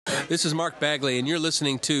This is Mark Bagley, and you're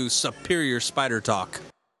listening to Superior Spider Talk.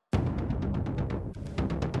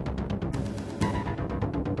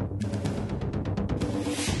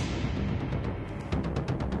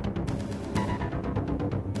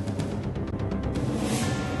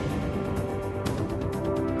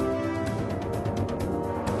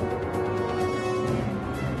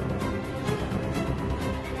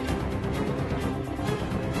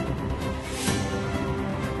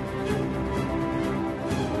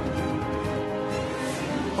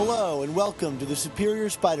 Welcome to the Superior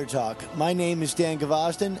Spider Talk. My name is Dan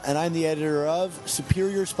Gvozden, and I'm the editor of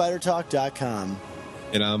SuperiorSpiderTalk.com.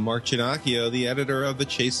 And I'm Mark Ginocchio, the editor of the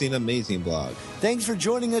Chasing Amazing blog. Thanks for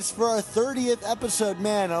joining us for our 30th episode.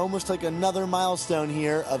 Man, almost like another milestone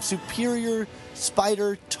here of Superior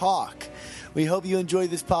Spider Talk. We hope you enjoy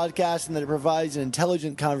this podcast and that it provides an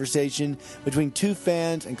intelligent conversation between two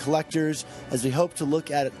fans and collectors as we hope to look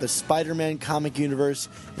at the Spider-Man comic universe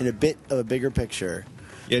in a bit of a bigger picture.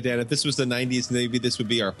 Yeah, Dan, if this was the 90s, maybe this would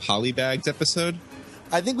be our Polybags episode.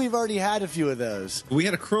 I think we've already had a few of those. We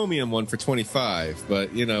had a Chromium one for 25,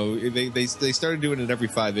 but, you know, they started doing it every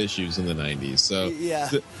 5 issues in the 90s. So yeah.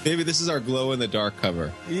 Maybe this is our glow-in-the-dark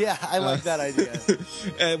cover. Yeah, I like that idea.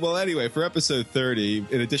 Well, anyway, for episode 30,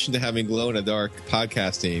 in addition to having glow-in-the-dark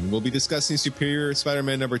podcasting, we'll be discussing Superior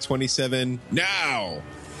Spider-Man number 27 now,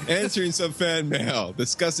 answering some fan mail,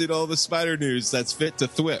 discussing all the spider news that's fit to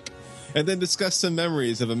thwip, and then discuss some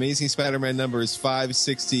memories of Amazing Spider-Man numbers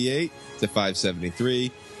 568 to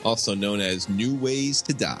 573, also known as New Ways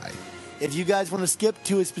to Die. If you guys want to skip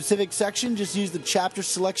to a specific section, just use the chapter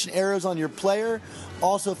selection arrows on your player.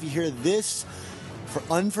 Also, if you hear this for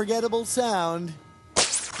unforgettable sound,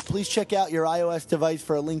 please check out your iOS device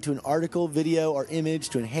for a link to an article, video, or image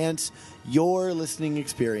to enhance your listening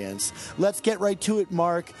experience. Let's get right to it,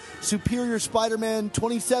 Mark. Superior Spider-Man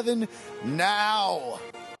 27 now!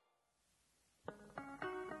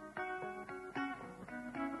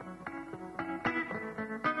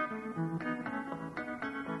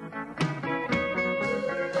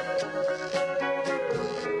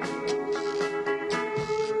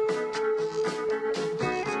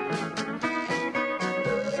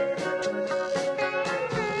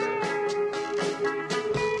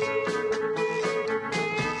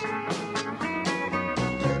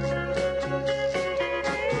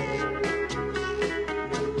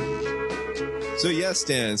 So yes,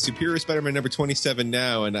 Dan, Superior Spider-Man number 27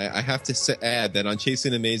 now, and I have to add that on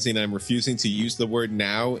Chasing Amazing, I'm refusing to use the word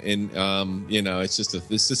now, and you know, it's just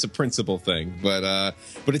a principle thing, but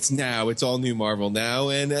it's now, it's all new Marvel now,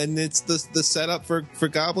 and it's the setup for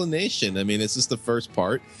Goblin Nation. I mean, it's just the first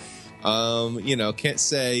part. You know, can't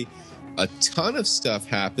say a ton of stuff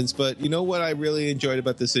happens, but you know what I really enjoyed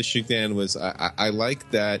about this issue, Dan, was I like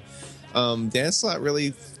that Dan Slott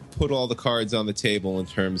really put all the cards on the table in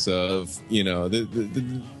terms of, you know,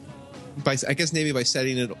 I guess maybe by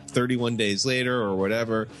setting it 31 days later or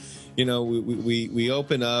whatever, you know, we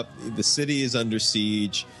open up, the city is under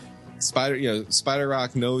siege.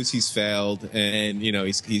 Spider-Rock knows he's failed, and you know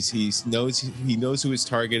he knows who his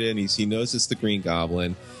target is. He knows it's the Green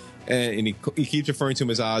Goblin, and he keeps referring to him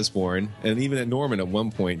as Osborn, and even at Norman at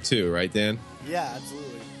one point too, right, Dan? Yeah, absolutely.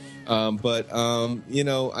 You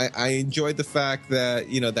know, I enjoyed the fact that,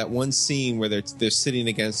 you know, that one scene where they're sitting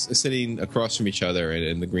across from each other,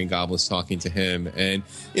 and the Green Goblin's talking to him, and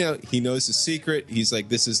you know, he knows the secret. He's like,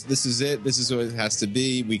 this is it. This is what it has to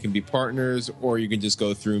be. We can be partners, or you can just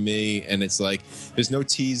go through me. And it's like, there's no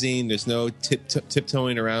teasing, there's no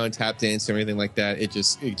tiptoeing around, tap dancing or anything like that. It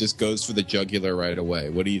just goes for the jugular right away.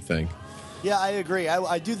 What do you think? Yeah, I agree.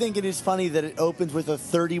 I do think it is funny that it opens with a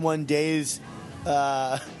 31 days.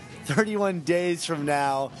 31 days from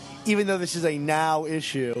now, even though this is a now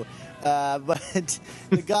issue. But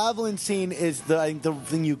the Goblin scene is the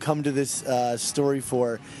thing you come to this story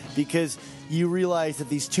for, because you realize that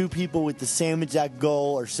these two people with the same exact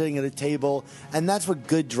goal are sitting at a table, and that's what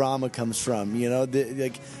good drama comes from. You know,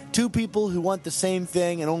 like two people who want the same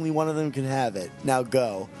thing, and only one of them can have it. Now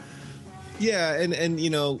go. Yeah, and you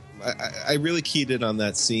know, I really keyed in on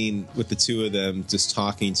that scene with the two of them just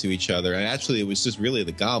talking to each other. And actually, it was just really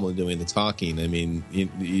the Goblin doing the talking. I mean,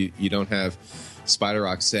 you don't have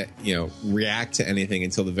Spider-Rock react to anything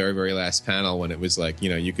until the very, very last panel, when it was like, you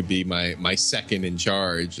know, you could be my second in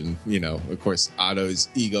charge. And, you know, of course, Otto's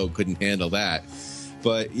ego couldn't handle that.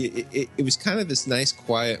 But it was kind of this nice,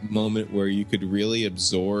 quiet moment where you could really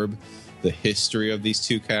absorb the history of these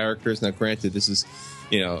two characters. Now, granted, this is,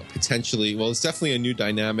 you know, potentially, well, it's definitely a new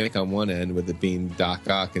dynamic on one end, with it being Doc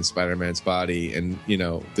Ock and Spider-Man's body. And, you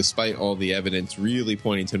know, despite all the evidence really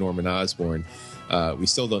pointing to Norman Osborn, we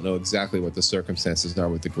still don't know exactly what the circumstances are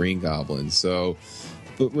with the Green Goblin. So,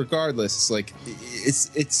 but regardless, it's like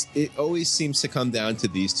it always seems to come down to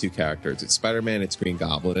these two characters. It's Spider-Man, it's Green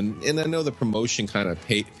Goblin, and I know the promotion kind of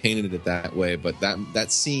painted it that way, but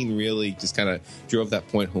that scene really just kind of drove that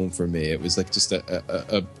point home for me. It was like just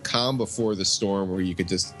a calm before the storm where you could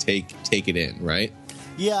just take it in, right?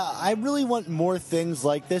 Yeah, I really want more things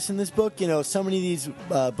like this in this book. You know, so many of these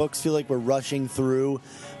books feel like we're rushing through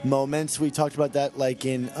moments. We talked about that, like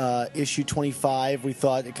in issue 25. We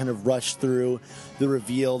thought it kind of rushed through the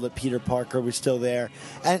reveal that Peter Parker was still there.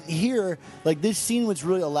 And here, like, this scene was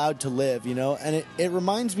really allowed to live, you know? And it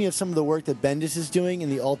reminds me of some of the work that Bendis is doing in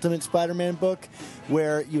the Ultimate Spider-Man book,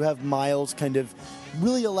 where you have Miles kind of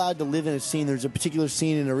really allowed to live in a scene. There's a particular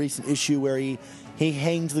scene in a recent issue where he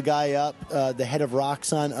hangs the guy up, the head of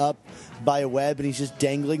Roxxon up by a web, and he's just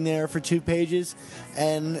dangling there for 2 pages.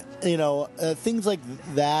 And, you know, things like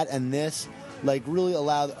that and this, like, really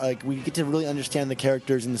allow, like, we get to really understand the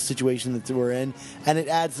characters and the situation that we're in. And it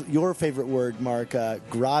adds your favorite word, Mark,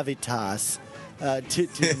 gravitas, to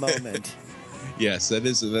the moment. Yes, that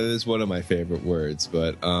is one of my favorite words.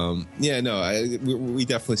 But yeah, no, we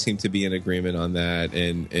definitely seem to be in agreement on that.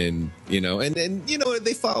 And you know, and you know,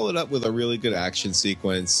 they followed up with a really good action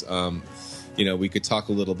sequence. You know, we could talk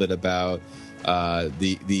a little bit about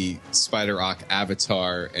the Spider-Ock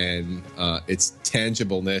avatar and its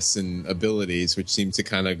tangibleness and abilities, which seem to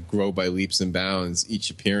kind of grow by leaps and bounds each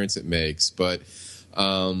appearance it makes. But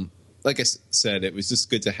like I said, it was just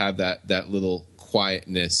good to have that little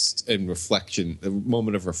quietness and reflection, a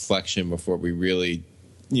moment of reflection before we really,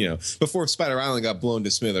 you know, before Spider Island got blown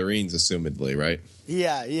to smithereens, assumedly, right?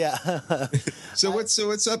 Yeah. So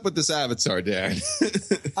what's up with this avatar, Dan?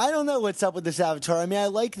 I don't know what's up with this avatar. I mean, I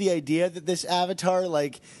like the idea that this avatar,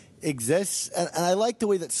 like, exists, and I like the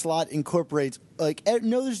way that Slott incorporates, like,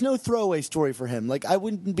 no, there's no throwaway story for him. Like, I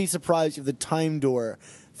wouldn't be surprised if the Time Door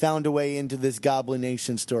found a way into this Goblin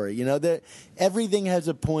Nation story. You know, that everything has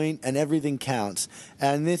a point and everything counts,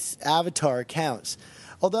 and this avatar counts.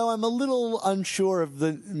 Although I'm a little unsure of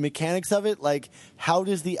the mechanics of it, like, how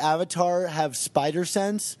does the avatar have spider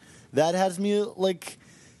sense? That has me, like,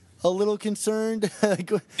 a little concerned.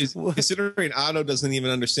 Considering Otto doesn't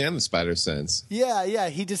even understand the spider sense. Yeah,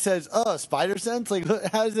 he just says, "Oh, spider sense." Like,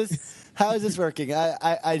 how is this working?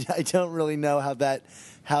 I don't really know how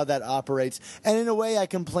that operates. And in a way, I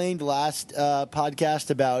complained last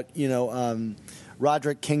podcast about, you know,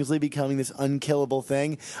 Roderick Kingsley becoming this unkillable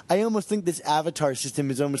thing. I almost think this avatar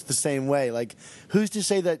system is almost the same way. Like, who's to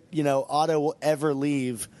say that, you know, Otto will ever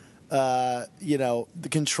leave, you know, the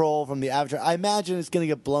control from the avatar? I imagine it's going to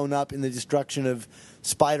get blown up in the destruction of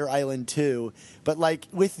Spider Island 2. But, like,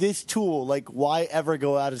 with this tool, like, why ever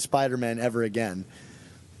go out of Spider-Man ever again?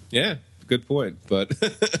 Yeah. Good point, but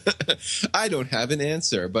I don't have an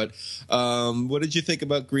answer. But what did you think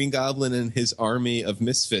about Green Goblin and his army of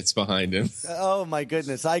misfits behind him? Oh my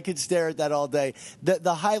goodness, I could stare at that all day.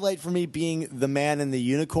 The highlight for me being the man in the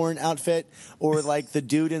unicorn outfit, or like the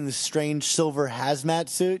dude in the strange silver hazmat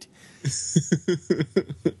suit.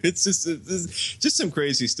 It's just some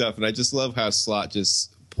crazy stuff, and I just love how Slott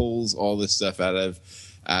just pulls all this stuff out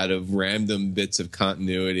of random bits of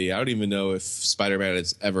continuity. I don't even know if Spider-Man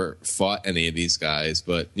has ever fought any of these guys,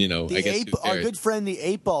 but, you know, I guess our good friend, the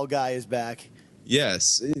 8-Ball guy, is back.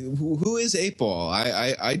 Yes. Who is 8-Ball?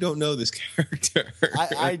 I don't know this character.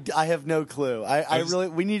 I have no clue.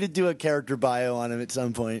 We need to do a character bio on him at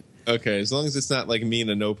some point. Okay, as long as it's not like me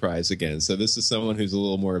and a no prize again. So this is someone who's a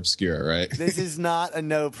little more obscure, right? This is not a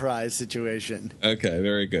no prize situation. Okay,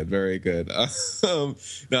 very good, very good. No,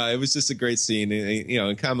 it was just a great scene. You know,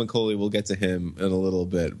 and Kamankooli, we'll get to him in a little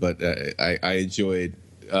bit, but I enjoyed.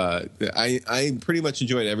 I pretty much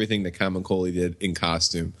enjoyed everything that Kamankooli did in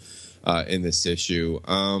costume in this issue.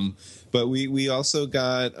 But we also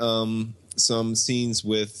got some scenes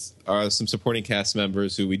with some supporting cast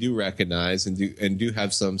members who we do recognize and do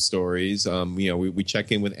have some stories. You know, we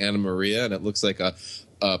check in with Anna Maria, and it looks like a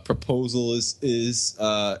proposal is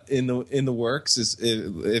in the works.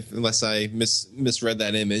 Unless I misread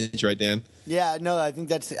that image, right, Dan? Yeah, no, I think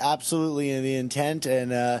that's absolutely the intent.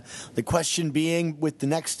 And the question being, with the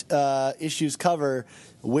next issue's cover,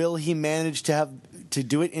 will he manage to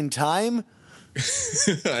do it in time?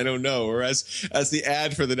 I don't know. Or as the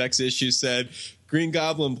ad for the next issue said, Green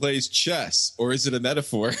Goblin plays chess, or is it a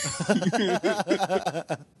metaphor?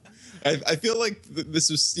 I feel like this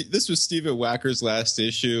was Stephen Wacker's last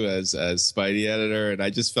issue as Spidey editor, and I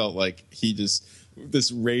just felt like he just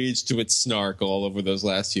this rage to its snark all over those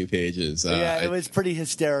last few pages. Yeah, it was pretty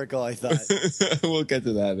hysterical, I thought. We'll get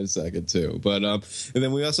to that in a second too. But and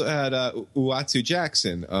then we also had Uatu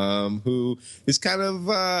Jackson, who is kind of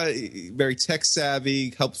very tech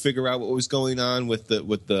savvy, helped figure out what was going on with the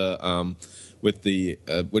what do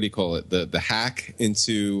you call it, the hack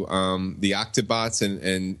into the Octobots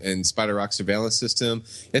and Spider-Rock surveillance system.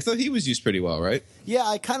 I thought he was used pretty well, right? Yeah,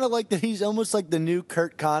 I kind of like that he's almost like the new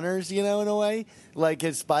Kurt Connors, in a way. Like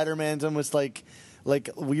his Spider-Man's almost like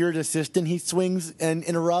weird assistant he swings and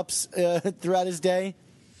interrupts throughout his day.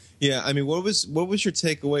 Yeah, I mean, what was your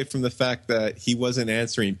takeaway from the fact that he wasn't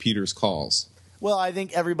answering Peter's calls? Well, I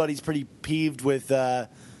think everybody's pretty peeved with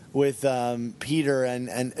Peter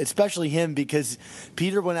and especially him, because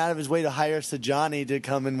Peter went out of his way to hire Sajani to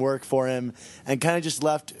come and work for him and kind of just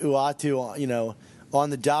left Uatu, on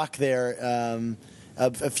the dock there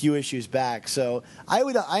a few issues back. So I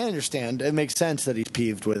understand. It makes sense that he's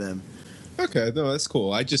peeved with him. Okay, no, that's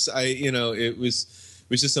cool. It was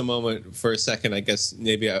just a moment for a second. I guess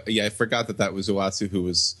maybe I forgot that was Uatu who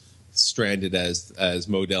was stranded as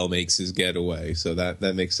Modell makes his getaway. So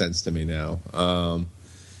that makes sense to me now.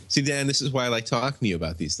 See, Dan, this is why I like talking to you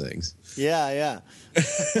about these things. Yeah.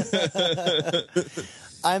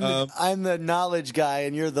 I'm the knowledge guy,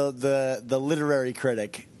 and you're the literary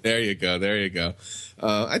critic. There you go.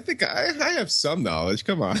 I think I have some knowledge.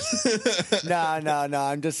 Come on. No.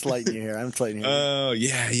 I'm just slighting you here. Oh,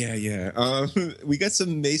 yeah. We got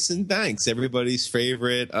some Mason Banks, everybody's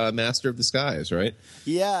favorite Master of Disguise, right?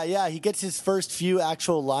 Yeah. He gets his first few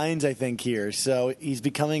actual lines, I think, here. So he's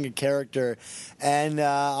becoming a character. And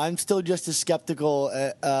I'm still just as skeptical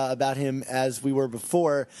about him as we were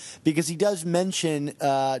before, because he does mention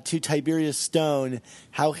to Tiberius Stone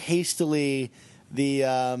how hastily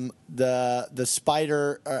the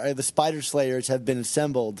Spider Slayers have been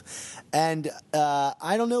assembled, and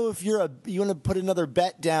I don't know if you want to put another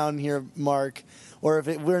bet down here, Mark, or if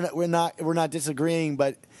we're not disagreeing,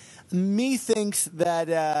 but me thinks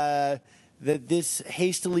that this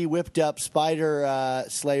hastily whipped up Spider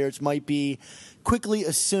Slayers might be quickly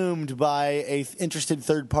assumed by a interested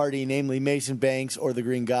third party, namely Mason Banks or the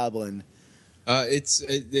Green Goblin.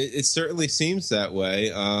 It certainly seems that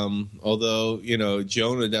way. Although,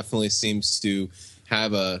 Jonah definitely seems to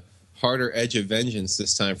have a harder edge of vengeance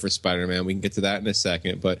this time for Spider-Man. We can get to that in a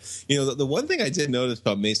second. But, the one thing I did notice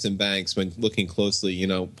about Mason Banks when looking closely,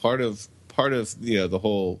 part of the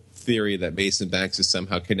whole theory that Mason Banks is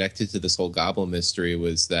somehow connected to this whole Goblin mystery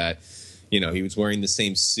was that, he was wearing the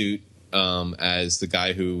same suit as the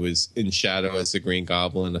guy who was in shadow as the Green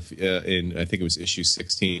Goblin in I think it was issue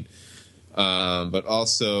 16. But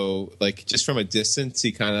also, just from a distance,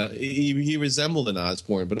 he resembled an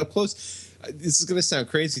Osborn. But up close, this is going to sound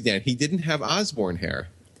crazy, Dan, he didn't have Osborn hair.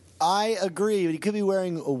 I agree. He could be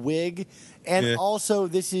wearing a wig. And also,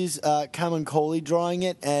 this is Kaman-Kohli drawing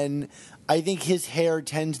it, and I think his hair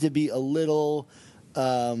tends to be a little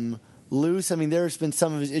loose. I mean, there's been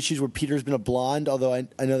some of his issues where Peter's been a blonde, although I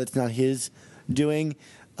know that's not his doing.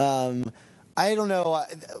 I don't know.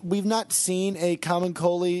 We've not seen a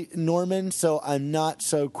Kaman-Kohli Norman, so I'm not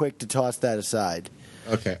so quick to toss that aside.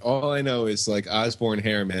 Okay. All I know is, Osborn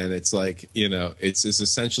hair, man, it's it's as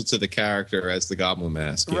essential to the character as the Goblin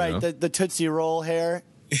mask. Right, the Tootsie Roll hair.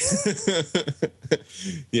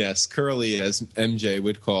 Yes, curly, as MJ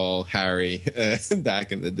would call Harry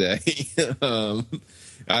back in the day.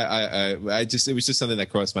 It was just something that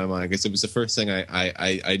crossed my mind because it was the first thing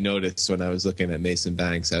I noticed when I was looking at Mason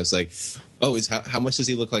Banks. I was like, oh, how much does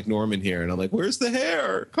he look like Norman here? And I'm like, where's the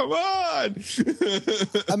hair? Come on.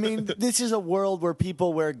 I mean, this is a world where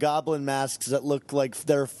people wear goblin masks that look like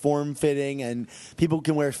they're form-fitting, and people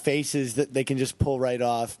can wear faces that they can just pull right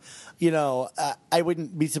off. I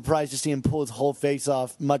wouldn't be surprised to see him pull his whole face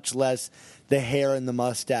off, much less the hair and the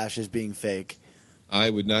mustache as being fake. I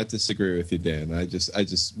would not disagree with you, Dan. I just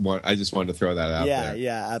wanted to throw that out there.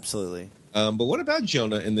 Yeah, absolutely. But what about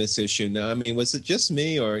Jonah in this issue? Now, I mean, was it just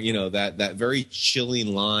me, or that very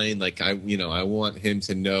chilling line? I want him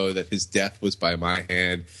to know that his death was by my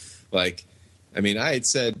hand. I had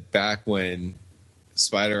said back when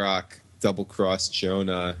Spider-Rock double-crossed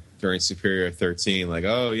Jonah during Superior 13,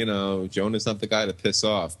 Jonah's not the guy to piss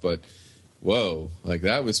off, but. Whoa,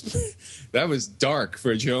 that was dark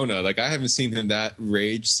for Jonah. I haven't seen him that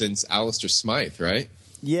rage since Alistair Smythe, right?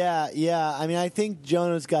 Yeah. I mean, I think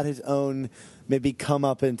Jonah's got his own maybe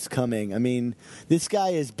comeuppance coming. I mean, this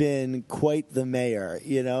guy has been quite the mayor,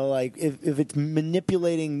 if it's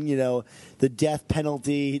manipulating, the death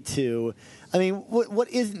penalty to I mean, what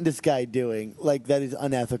isn't this guy doing like that is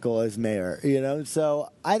unethical as mayor?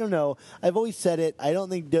 So I don't know. I've always said it. I don't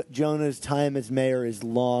think Jonah's time as mayor is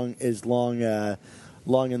long in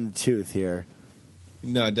the tooth here.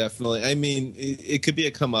 No, definitely. I mean, it could be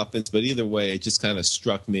a comeuppance, but either way, it just kind of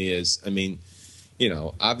struck me as, I mean,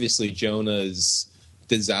 obviously Jonah's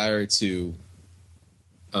desire to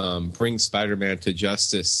bring Spider-Man to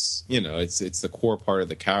justice, it's the core part of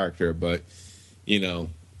the character, but to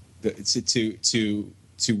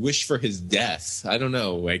wish for his death. I don't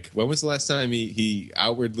know. Like, when was the last time he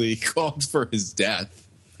outwardly called for his death?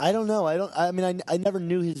 I don't know. I never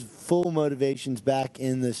knew his full motivations back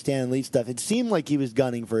in the Stan Lee stuff. It seemed like he was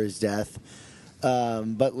gunning for his death,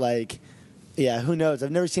 but who knows?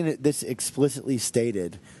 I've never seen it this explicitly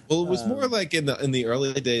stated. Well, it was more like in the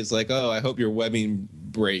early days, like, oh, I hope your webbing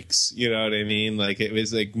breaks. You know what I mean? Like, it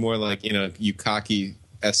was like more like, you cocky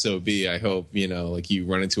SOB. I hope, like you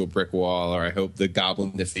run into a brick wall, or I hope the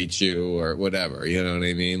goblin defeats you, or whatever. You know what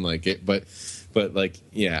I mean? Like it, but like,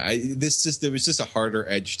 yeah, there was just a harder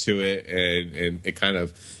edge to it, and it kind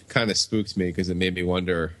of spooked me because it made me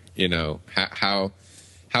wonder,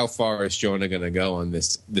 how far is Jonah going to go on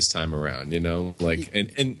this time around? Like,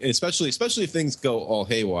 and especially if things go all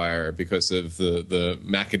haywire because of the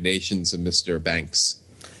machinations of Mr. Banks.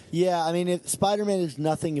 Yeah, I mean, Spider-Man is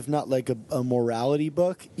nothing if not like a morality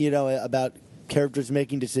book, about characters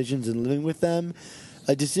making decisions and living with them.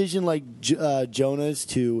 A decision like Jonah's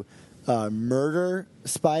to murder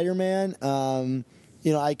Spider-Man,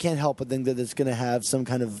 I can't help but think that it's going to have some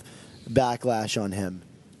kind of backlash on him.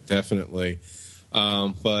 Definitely.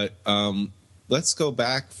 But let's go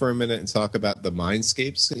back for a minute and talk about the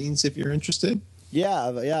Mindscape scenes, if you're interested. Yeah,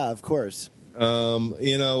 of course.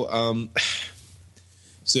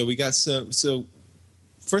 So we got some. So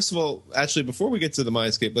first of all, actually, before we get to the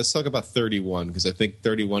Mindscape, let's talk about 31, because I think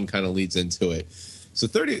 31 kind of leads into it. So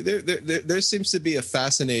there seems to be a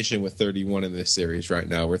fascination with 31 in this series right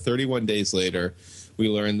now. Where 31 days later, we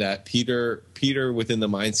learn that Peter within the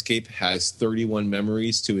Mindscape has 31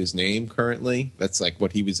 memories to his name currently. That's like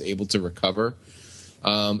what he was able to recover.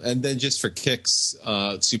 And then just for kicks,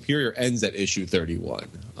 Superior ends at issue 31.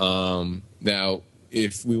 Now,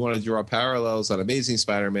 if we want to draw parallels on Amazing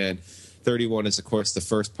Spider-Man, 31 is, of course, the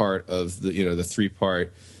first part of the the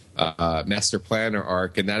 3-part Master Planner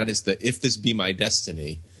arc, and that is the "If This Be My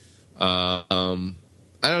Destiny." I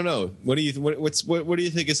don't know. What do you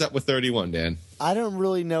think is up with 31, Dan? I don't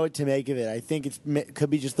really know what to make of it. I think it could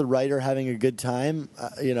be just the writer having a good time.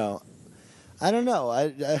 I don't know.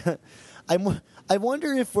 I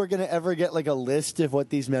wonder if we're going to ever get like a list of what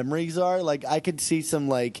these memories are. Like, I could see some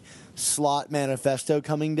like slot manifesto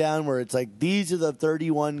coming down where it's like, these are the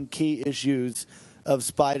 31 key issues of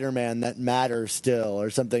Spider-Man that matter still, or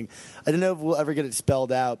something. I don't know if we'll ever get it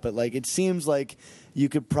spelled out, but like, it seems like you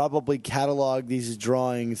could probably catalog these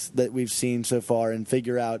drawings that we've seen so far and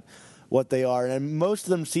figure out what they are. And most of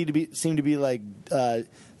them seem to be like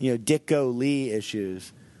Ditko Lee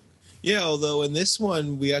issues. Yeah, although in this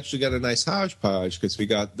one we actually got a nice hodgepodge, because we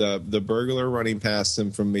got the burglar running past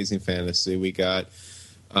him from Amazing Fantasy. We got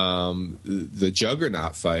the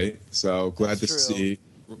Juggernaut fight. So glad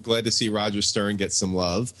to see Roger Stern get some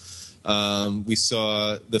love. We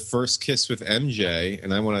saw the first kiss with MJ,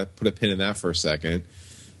 and I want to put a pin in that for a second.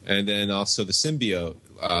 And then also the symbiote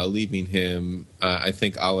leaving him. I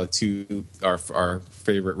think a la to our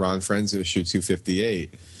favorite Ron Frenz issue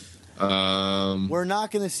 258. We're not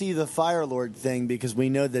going to see the Fire Lord thing because we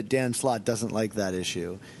know that Dan Slott doesn't like that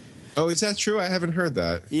issue. Oh, is that true? I haven't heard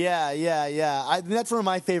that. Yeah. That's one of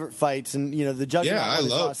my favorite fights, and the Juggernaut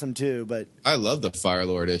is awesome too. But I love the Fire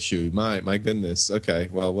Lord issue. My goodness. Okay,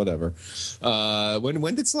 well, whatever.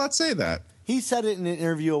 When did Slott say that? He said it in an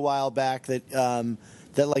interview a while back that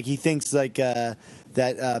like he thinks like that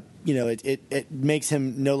it makes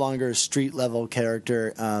him no longer a street level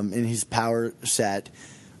character in his power set.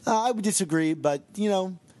 I would disagree, but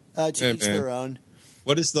to each their own.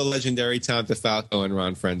 What does the legendary Tom DeFalco and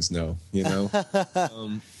Ron Frenz know?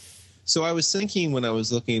 So I was thinking when I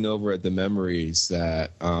was looking over at the memories that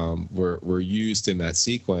were used in that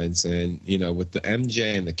sequence, and with the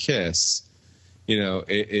MJ and the kiss,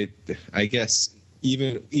 I guess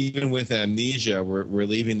even with amnesia, we're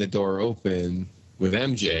leaving the door open with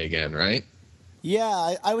MJ again, right?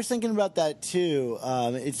 Yeah, I was thinking about that too.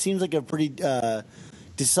 It seems like a pretty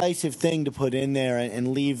decisive thing to put in there and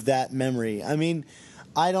leave that memory. I mean,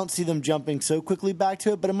 I don't see them jumping so quickly back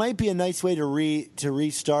to it, but it might be a nice way to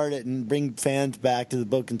restart it and bring fans back to the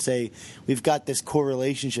book and say we've got this core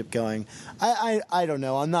relationship going. I don't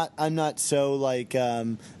know. I'm not so like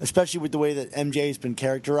especially with the way that MJ has been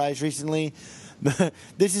characterized recently.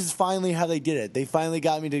 this is finally how they did it. They finally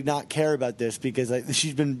got me to not care about this because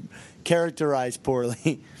she's been characterized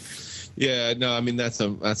poorly. Yeah, no, I mean that's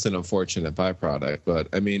an unfortunate byproduct, but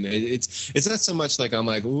I mean it's not so much like I'm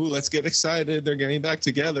like, ooh, let's get excited, they're getting back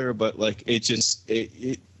together, but like its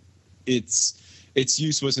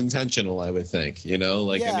use was intentional, I would think,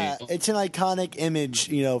 like yeah, I mean, it's an iconic image,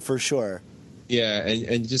 for sure. Yeah,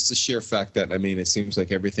 and just the sheer fact that, I mean, it seems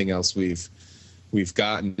like everything else we've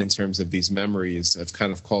gotten in terms of these memories have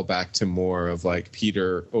kind of called back to more of like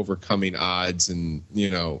Peter overcoming odds and,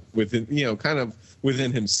 within, kind of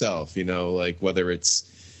within himself, like whether it's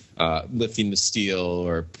lifting the steel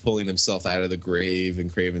or pulling himself out of the grave in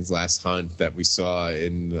Kraven's Last Hunt that we saw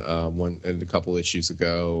in a couple issues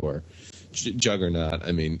ago, or Juggernaut.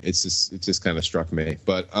 I mean, it just kind of struck me.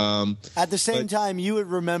 But at the same time, you would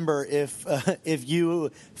remember if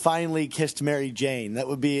you finally kissed Mary Jane. That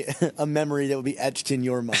would be a memory that would be etched in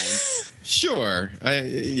your mind. Sure,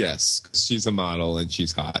 yes, she's a model and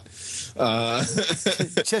she's hot.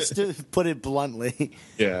 Just to put it bluntly.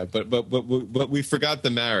 Yeah, but we forgot the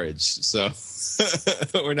marriage, so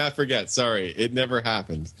or not forget. Sorry, it never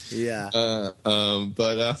happened. Yeah.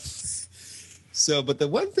 But the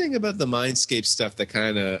one thing about the Mindscape stuff that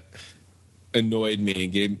kind of annoyed me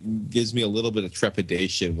and gives me a little bit of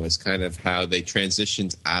trepidation was kind of how they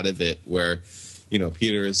transitioned out of it, where,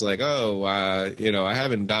 Peter is like, oh, I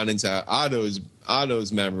haven't gone into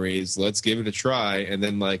Otto's memories. Let's give it a try. And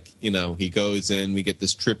then, he goes in, we get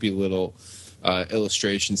this trippy little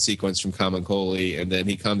illustration sequence from Kamakoli, and then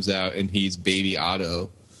he comes out and he's baby Otto.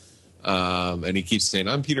 And he keeps saying,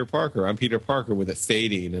 I'm Peter Parker, with it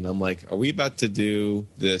fading. And I'm like, are we about to do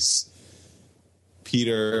this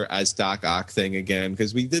Peter as Doc Ock thing again?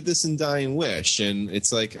 Because we did this in Dying Wish, and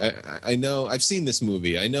it's like, I know, I've seen this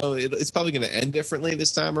movie. I know it's probably going to end differently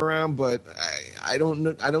this time around, but I don't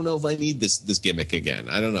know if I need this gimmick again.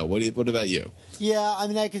 I don't know. What about you? Yeah, I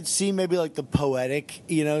mean, I could see maybe like the poetic,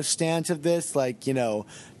 stance of this. Like,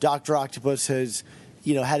 Dr. Octopus has,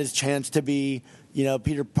 had his chance to be,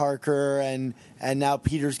 Peter Parker, and now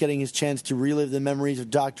Peter's getting his chance to relive the memories of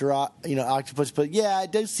Dr. Octopus. But yeah,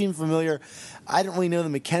 it does seem familiar. I don't really know the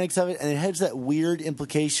mechanics of it, and it has that weird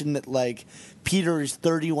implication that like Peter is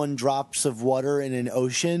 31 drops of water in an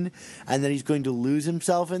ocean, and then he's going to lose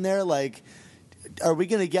himself in there. Like, are we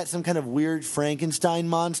going to get some kind of weird Frankenstein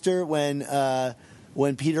monster when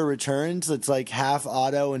Peter returns? That's like half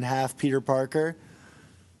Otto and half Peter Parker.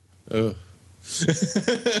 Ugh.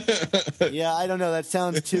 Yeah, I don't know. That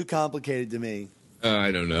sounds too complicated to me.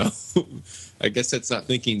 I don't know. I guess that's not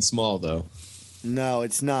thinking small, though. No,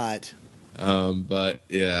 it's not. But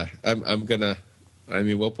yeah, I'm gonna. I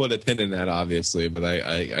mean, we'll put a pin in that, obviously, but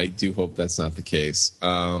I do hope that's not the case.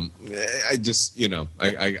 I just,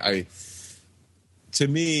 to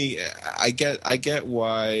me, I get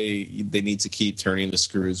why they need to keep turning the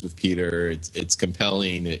screws with Peter. It's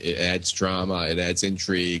compelling. It adds drama. It adds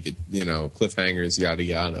intrigue. Cliffhangers, yada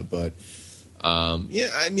yada. But yeah,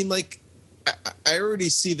 I mean, like, I already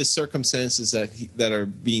see the circumstances that are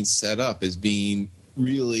being set up as being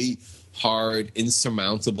really hard,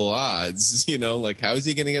 insurmountable odds. Like, how is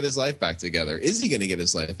he going to get his life back together? Is he going to get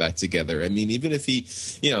his life back together? I mean, even if he,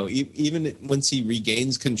 even once he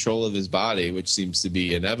regains control of his body, which seems to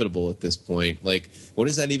be inevitable at this point, like, what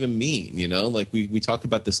does that even mean? Like we talked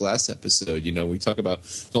about this last episode, we talk about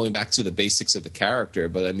going back to the basics of the character,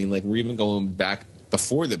 but I mean, like, we're even going back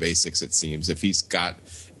before the basics, it seems, if he's got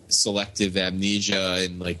selective amnesia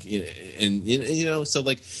and like, and so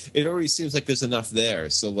like it already seems like there's enough there.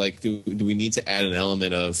 So like, do we need to add an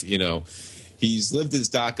element of, he's lived as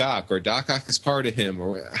Doc Ock, or Doc Ock is part of him,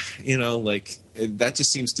 or like, that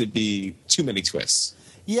just seems to be too many twists.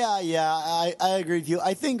 Yeah, I agree with you.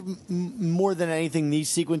 I think more than anything, these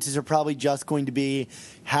sequences are probably just going to be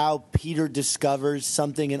how Peter discovers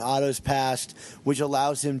something in Otto's past, which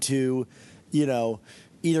allows him to,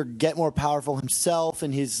 either get more powerful himself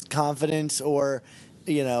in his confidence, or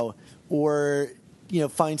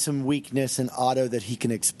find some weakness in Otto that he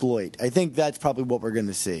can exploit. I think that's probably what we're going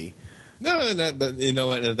to see. No, but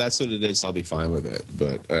if that's what it is, I'll be fine with it.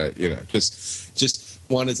 But just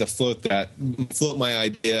wanted to float my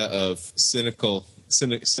idea of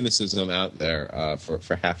cynicism out there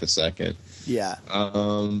for half a second. Yeah.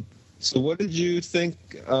 So what did you think?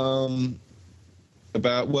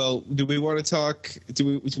 About, well, do we want to talk?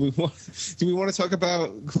 Do we want to talk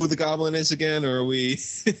about who the Goblin is again, or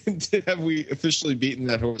have we officially beaten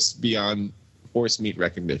that horse beyond horse meat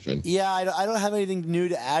recognition? Yeah, I don't have anything new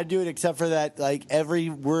to add to it except for that, like, every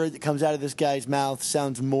word that comes out of this guy's mouth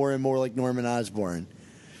sounds more and more like Norman Osborn.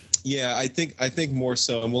 Yeah, I think more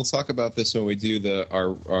so, and we'll talk about this when we do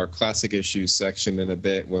our classic issues section in a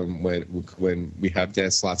bit when we have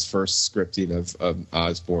Dan Slott's first scripting of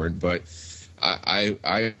Osborn. But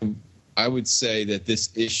I would say that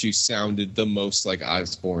this issue sounded the most like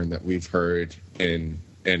Osborn that we've heard in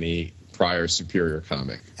any prior Superior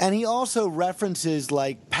comic. And he also references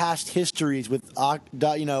like past histories with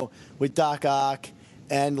with Doc Ock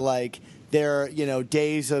and like their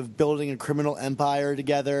days of building a criminal empire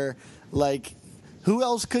together. Like, who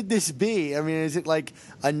else could this be? I mean, is it like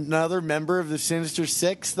another member of the Sinister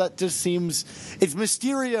Six? That just seems... It's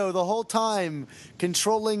Mysterio the whole time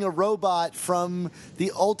controlling a robot from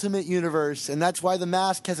the Ultimate Universe, and that's why the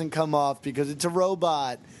mask hasn't come off, because it's a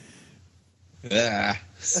robot. Yeah.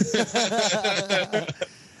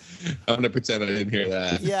 I'm going to pretend I didn't hear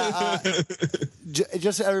that. Yeah,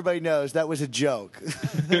 just so everybody knows, that was a joke.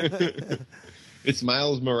 It's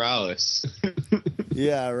Miles Morales.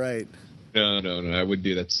 Yeah, right. No, I wouldn't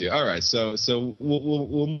do that to you. All right, so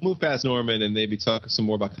we'll move past Norman and maybe talk some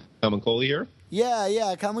more about Kamakoli here.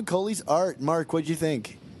 Yeah, Kamakoli's art. Mark, what'd you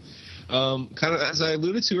think? Kind of as I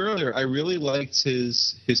alluded to earlier, I really liked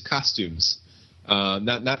his costumes.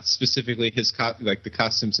 Not specifically like the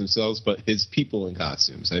costumes themselves, but his people in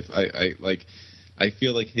costumes. I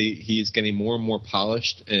feel like he is getting more and more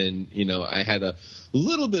polished, and I had a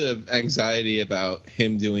little bit of anxiety about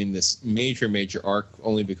him doing this major arc,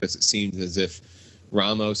 only because it seemed as if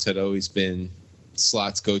Ramos had always been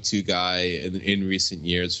Slott's go-to guy in recent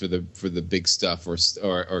years for the big stuff, or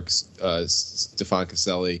Stefan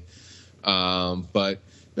Caselli, but.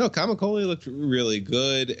 No, Kamakoli looked really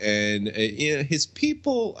good, and his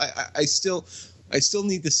people. I still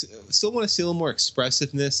need this. Still want to see a little more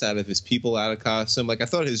expressiveness out of his people out of costume. Like, I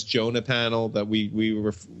thought his Jonah panel that we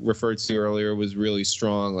referred to earlier was really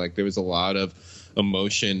strong. Like, there was a lot of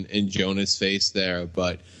emotion in Jonah's face there,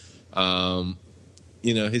 but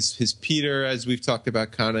his Peter, as we've talked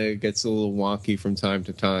about, kind of gets a little wonky from time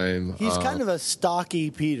to time. He's kind of a stocky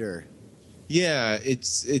Peter. Yeah,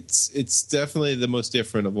 it's definitely the most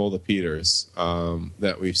different of all the Peters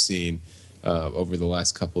that we've seen over the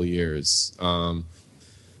last couple of years. But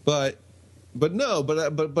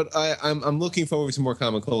I'm looking forward to more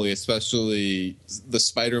Kamakoli, especially the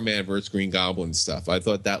Spider-Man versus Green Goblin stuff. I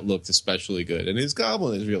thought that looked especially good, and his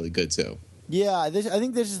Goblin is really good too. Yeah, I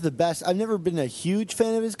think this is the best. I've never been a huge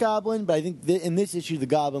fan of his Goblin, but I think in this issue the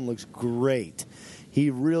Goblin looks great. He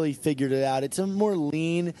really figured it out. It's a more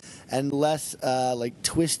lean and less like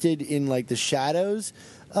twisted in like the shadows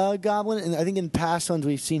Goblin. And I think in past ones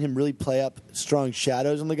we've seen him really play up strong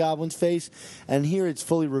shadows on the Goblin's face. And here it's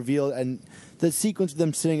fully revealed. And the sequence of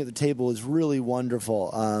them sitting at the table is really wonderful.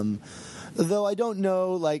 Though I don't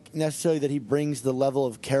know like necessarily that he brings the level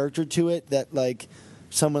of character to it that like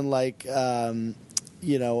someone like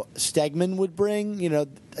Stegman would bring.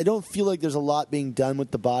 I don't feel like there's a lot being done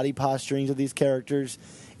with the body posturings of these characters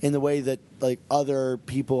in the way that like other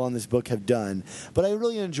people on this book have done. But I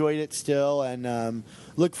really enjoyed it still, and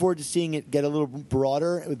look forward to seeing it get a little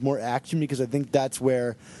broader with more action, because I think that's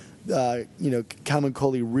where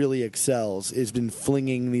Kamakoli really excels, has been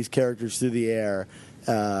flinging these characters through the air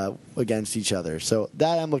against each other. So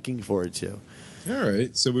that I'm looking forward to. All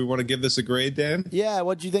right, so we want to give this a grade, Dan? Yeah,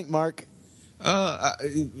 what do you think, Mark?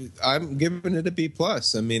 I'm giving it a B+. I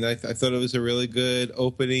mean, I thought it was a really good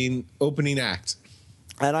opening act.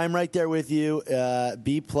 And I'm right there with you.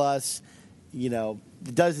 B+.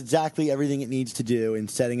 It does exactly everything it needs to do in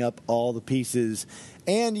setting up all the pieces.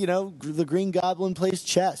 And, the Green Goblin plays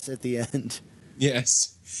chess at the end.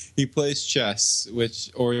 Yes, he plays chess,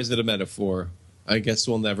 or is it a metaphor? I guess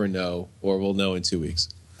we'll never know, or we'll know in 2 weeks.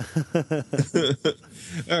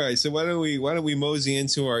 All right, so why don't we mosey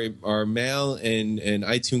into our mail and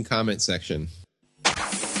iTunes comment section.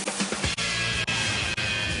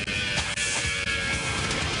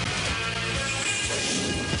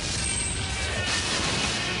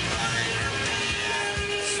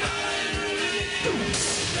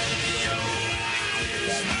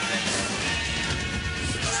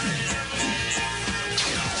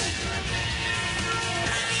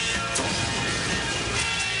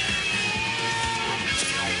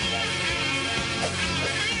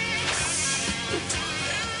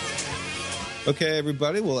 Okay,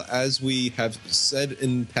 everybody. Well, as we have said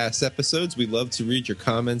in past episodes, we love to read your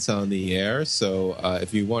comments on the air. So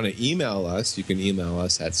if you want to email us, you can email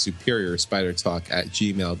us at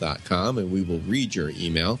superiorspidertalk@gmail.com, and we will read your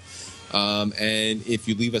email. And if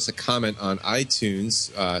you leave us a comment on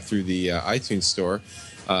iTunes through the iTunes store,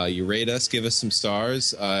 You rate us, give us some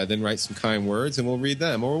stars, then write some kind words, and we'll read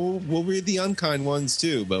them. Or we'll read the unkind ones,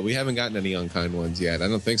 too. But we haven't gotten any unkind ones yet. I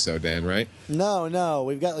don't think so, Dan, right? No.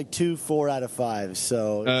 We've got like 2 4 out of 5.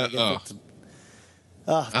 So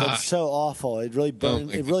that's so awful. It really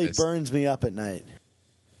burns me up at night.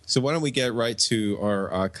 So why don't we get right to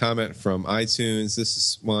our comment from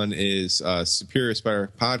iTunes? One is Superior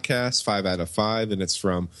Spider Podcast, 5 out of 5, and it's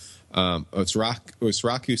from it's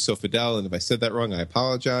Raku Sofidel, and if I said that wrong, I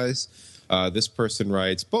apologize. This person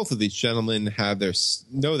writes, both of these gentlemen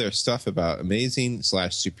know their stuff about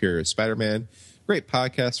amazing/superior Spider-Man. Great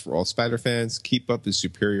podcast for all Spider fans. Keep up the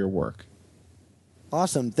superior work.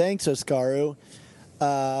 Awesome. Thanks, Oskaru.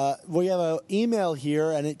 We have an email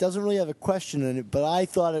here, and it doesn't really have a question in it, but I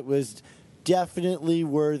thought it was definitely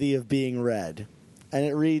worthy of being read. And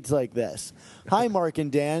it reads like this. Hi, Mark and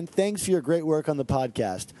Dan. Thanks for your great work on the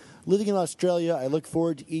podcast. Living in Australia, I look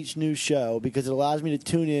forward to each new show because it allows me to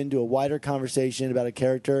tune in to a wider conversation about a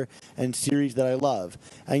character and series that I love.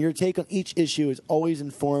 And your take on each issue is always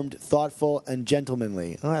informed, thoughtful, and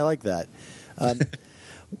gentlemanly. Oh, I like that.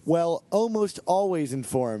 Well, almost always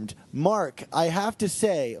informed. Mark, I have to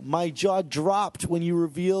say, my jaw dropped when you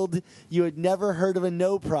revealed you had never heard of a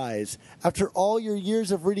No Prize. After all your years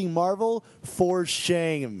of reading Marvel, for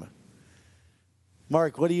shame.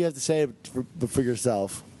 Mark, what do you have to say for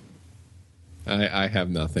yourself? I have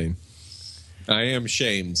nothing. I am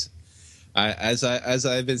shamed. As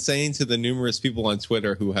I've been saying to the numerous people on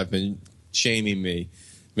Twitter who have been shaming me,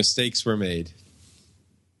 mistakes were made.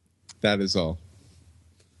 That is all.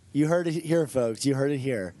 You heard it here, folks. You heard it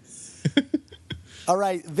here. All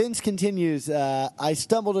right, Vince continues. I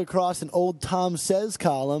stumbled across an old Tom Says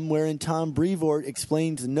column wherein Tom Brevoort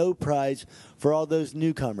explains the No Prize for all those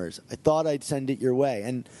newcomers. I thought I'd send it your way.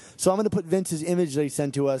 And so I'm going to put Vince's image that he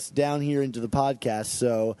sent to us down here into the podcast.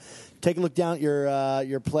 So take a look down at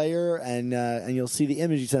your player, and you'll see the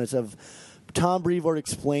image he sent us of Tom Brevoort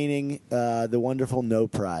explaining the wonderful No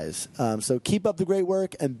Prize. So keep up the great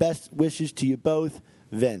work, and best wishes to you both,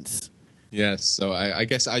 Vince. Yes, so I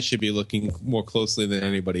guess I should be looking more closely than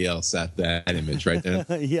anybody else at that image right there.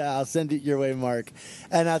 Yeah, I'll send it your way, Mark.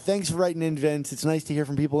 And thanks for writing in, Vince. It's nice to hear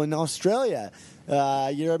from people in Australia.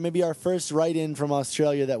 You're maybe our first write-in from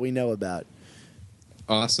Australia that we know about.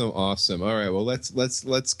 Awesome. All right, well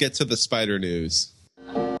let's get to the spider news.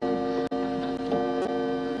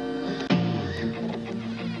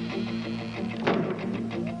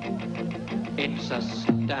 It's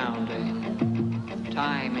astounding.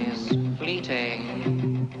 Time is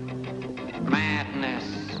fleeting. Madness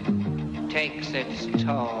takes its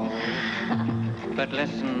toll. But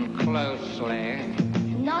listen closely.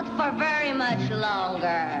 Not for very much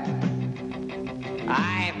longer.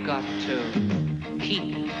 I've got to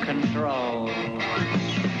keep control.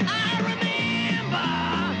 I remember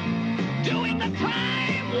doing the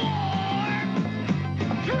Time War,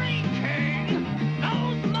 drinking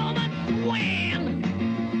those moments when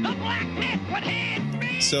the blackness would hit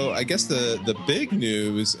me. So I guess the big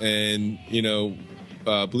news, and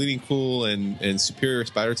Bleeding Cool and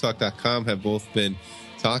SuperiorSpiderTalk.com have both been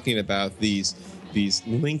talking about these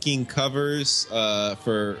linking covers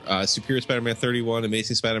for Superior Spider-Man 31,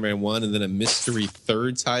 Amazing Spider-Man 1, and then a mystery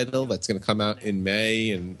third title that's going to come out in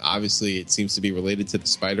May, and obviously it seems to be related to the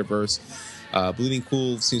Spider-Verse. Bleeding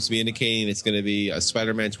Cool seems to be indicating it's going to be a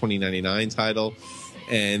Spider-Man 2099 title.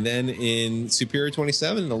 And then in Superior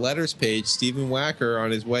 27, in the letters page, Stephen Wacker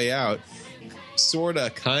on his way out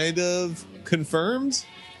kind of confirmed?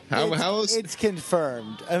 It's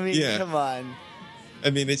confirmed. I mean, Yeah. Come on. I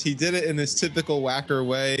mean, he did it in this typical Wacker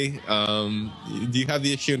way. Do you have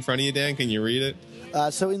the issue in front of you, Dan? Can you read it?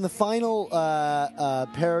 So in the final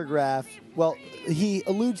paragraph, well, he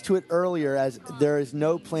alludes to it earlier as there is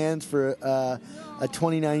no plans for a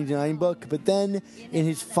 2099 book. But then in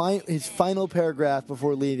his final paragraph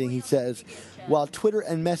before leaving, he says, while Twitter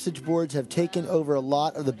and message boards have taken over a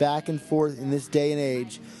lot of the back and forth in this day and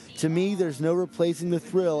age, to me, there's no replacing the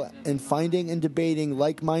thrill in finding and debating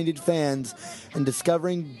like-minded fans and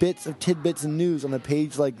discovering bits of tidbits and news on a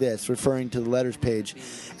page like this, referring to the letters page.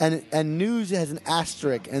 And news has an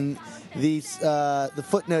asterisk, and the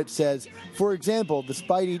footnote says, for example, the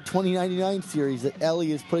Spidey 2099 series that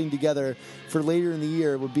Ellie is putting together for later in the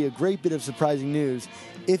year would be a great bit of surprising news,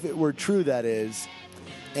 if it were true, that is.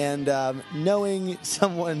 And knowing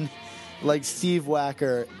someone like Steve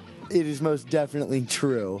Wacker, it is most definitely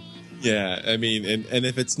true. Yeah, I mean, and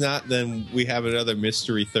if it's not, then we have another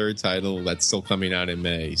mystery third title that's still coming out in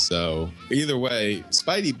May. So either way,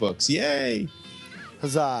 Spidey books, yay!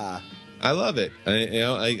 Huzzah. I love it.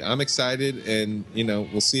 I'm excited, and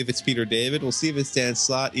we'll see if it's Peter David. We'll see if it's Dan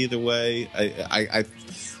Slott. Either way,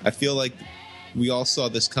 I feel like we all saw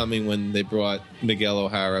this coming when they brought Miguel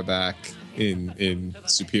O'Hara back in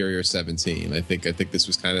Superior 17. I think this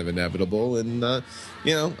was kind of inevitable, and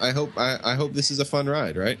I hope this is a fun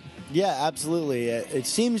ride, right? Yeah, absolutely. It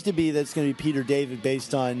seems to be that it's going to be Peter David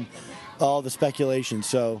based on all the speculation.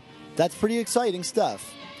 So that's pretty exciting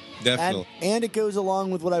stuff. Definitely. And it goes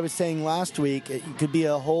along with what I was saying last week. It could be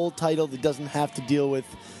a whole title that doesn't have to deal with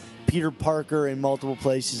Peter Parker in multiple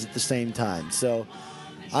places at the same time. So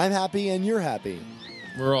I'm happy and you're happy.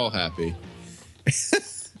 We're all happy.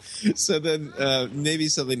 So then maybe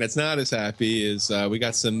something that's not as happy is we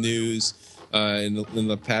got some news in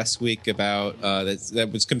the past week about that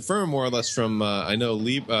was confirmed more or less from I know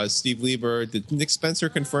Steve Lieber. Did Nick Spencer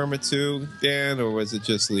confirm it too, Dan, or was it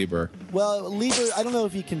just Lieber? Well, Lieber, I don't know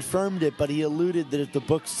if he confirmed it, but he alluded that if the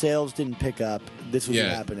book sales didn't pick up, this would be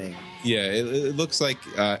happening. Yeah, it looks like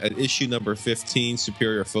at issue number 15,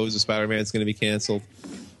 Superior Foes of Spider-Man is going to be canceled.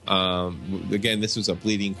 Again, this was a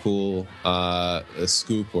bleeding cool a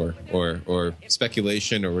scoop or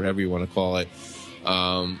speculation or whatever you want to call it.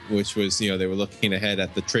 Which was, they were looking ahead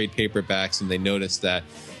at the trade paperbacks, and they noticed that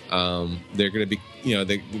they're going to be,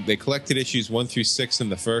 they collected issues 1 through 6 in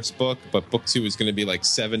the first book, but book 2 is going to be like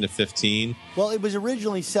 7 to 15. Well, it was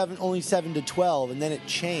originally only 7 to 12, and then it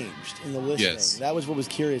changed in the listing. Yes. That was what was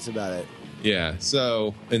curious about it. Yeah.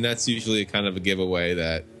 So, and that's usually kind of a giveaway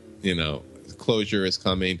that closure is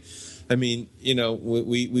coming. I mean,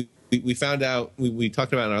 we found out, we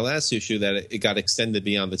talked about in our last issue that it got extended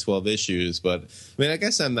beyond the 12 issues, but I mean, I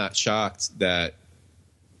guess I'm not shocked that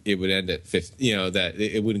it would end at 15, that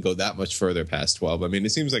it wouldn't go that much further past 12. I mean,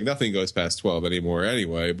 it seems like nothing goes past 12 anymore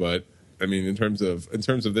anyway, but I mean, in terms of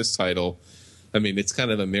this title, I mean, it's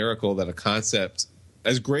kind of a miracle that a concept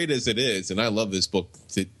as great as it is, and I love this book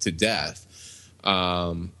to death,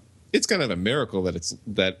 it's kind of a miracle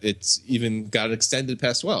that it's even got extended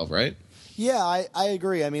past 12, right? Yeah, I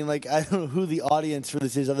agree. I mean, I don't know who the audience for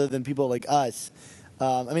this is other than people like us.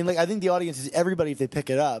 I mean, I think the audience is everybody if they pick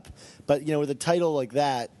it up. But, with a title like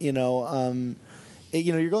that, you're going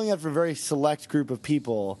after a very select group of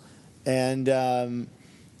people. And,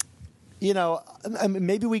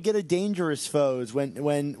 maybe we get a Dangerous Foes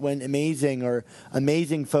when Amazing or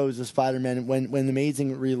Amazing Foes of Spider-Man when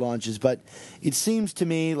Amazing relaunches. But it seems to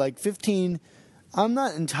me like 15... I'm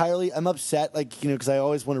upset, because I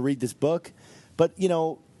always want to read this book. But,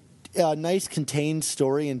 a nice contained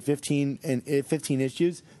story in 15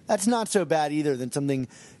 issues, that's not so bad either than something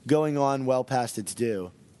going on well past its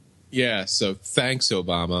due. Yeah, so thanks,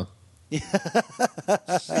 Obama.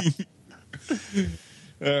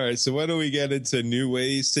 All right, so why don't we get into New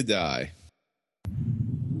Ways to Die?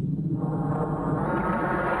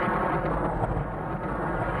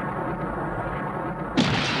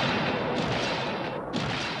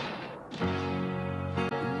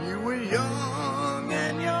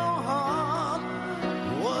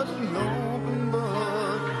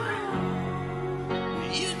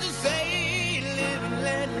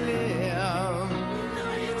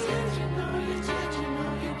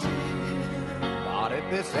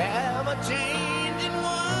 This ever-changing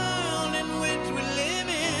world in which we live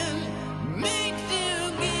in makes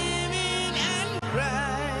you give in and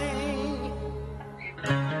cry.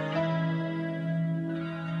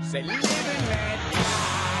 Say, live and let die.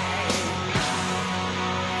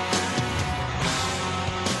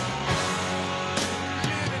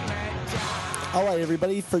 All right,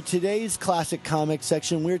 everybody. For today's Classic Comics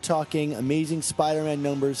section, we're talking Amazing Spider-Man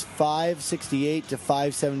numbers 568 to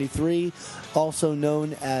 573, also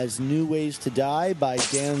known as New Ways to Die by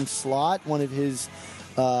Dan Slott, one of his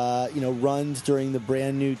runs during the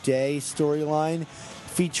Brand New Day storyline,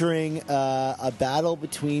 featuring a battle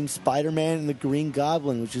between Spider-Man and the Green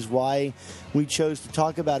Goblin, which is why we chose to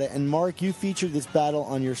talk about it. And Mark, you featured this battle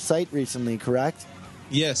on your site recently, correct?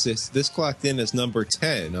 Yes, this clocked in as number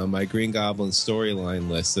 10 on my Green Goblin storyline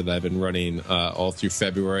list that I've been running all through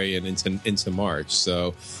February and into March.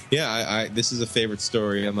 So, yeah, this is a favorite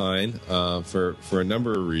story of mine for a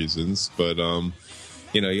number of reasons. But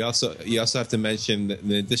you also have to mention that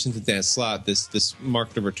in addition to Dan Slott, this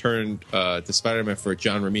marked a return to Spider-Man for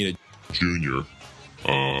John Romita Jr.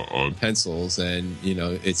 On pencils, and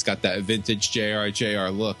it's got that vintage JR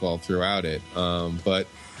look all throughout it.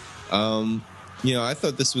 I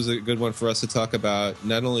thought this was a good one for us to talk about,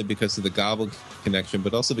 not only because of the Goblin connection,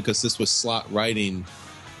 but also because this was Slott writing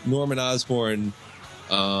Norman Osborn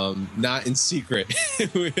not in secret.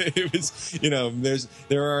 It was,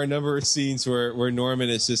 there are a number of scenes where Norman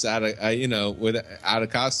is just out of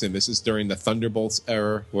costume. This is during the Thunderbolts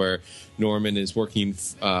era, where Norman is working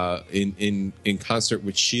in concert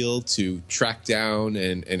with S.H.I.E.L.D. to track down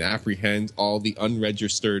and apprehend all the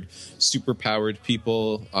unregistered superpowered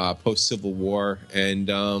people post Civil War, and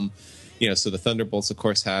so the Thunderbolts, of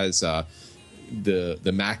course, has the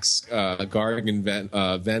Max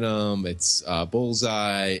Gargan Venom, it's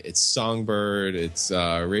Bullseye, it's Songbird, it's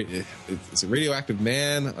a Radioactive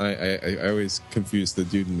Man. I always confuse the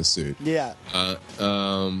dude in the suit. Yeah.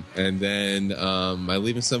 And then am I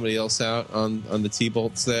leaving somebody else out on the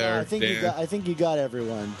T-Bolts there? Yeah, I think you got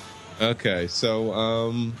everyone. Okay,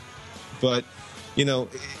 so but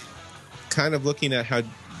kind of looking at how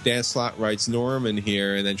Dan Slott writes Norman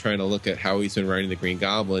here, and then trying to look at how he's been writing the Green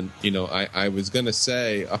Goblin. I was going to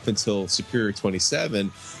say up until Superior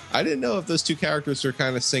 27, I didn't know if those two characters are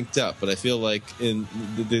kind of synced up, but I feel like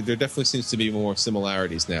there definitely seems to be more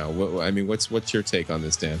similarities now. What's your take on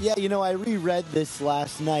this, Dan? Yeah, I reread this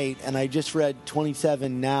last night, and I just read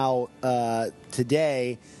 27 now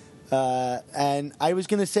today, and I was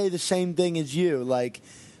going to say the same thing as you, like,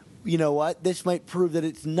 you know what? This might prove that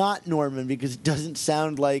it's not Norman because it doesn't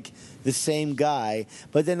sound like the same guy.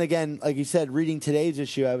 But then again, like you said, reading today's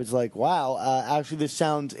issue, I was like, wow, actually this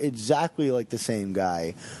sounds exactly like the same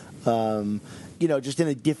guy. Just in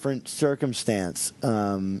a different circumstance.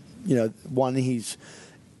 One, he's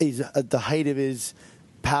at the height of his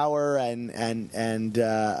power and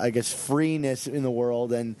I guess freeness in the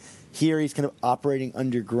world, and here he's kind of operating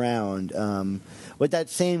underground with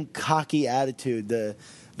that same cocky attitude.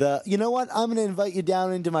 You know what? I'm going to invite you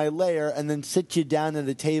down into my lair and then sit you down at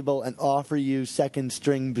a table and offer you second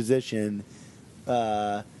string position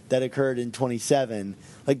that occurred in 27.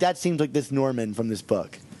 Like, that seems like this Norman from this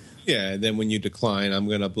book. Yeah, and then when you decline, I'm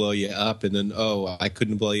going to blow you up, and then, I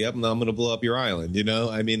couldn't blow you up, and I'm going to blow up your island,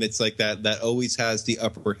 it's like that always has the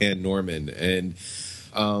upper hand Norman. And,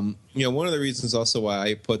 one of the reasons also why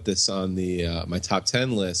I put this on the my top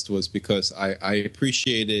 10 list was because I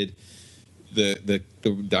appreciated the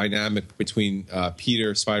dynamic between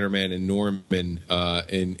Peter, Spider-Man, and Norman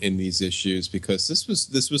in these issues, because this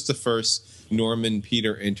was the first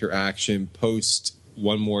Norman-Peter interaction post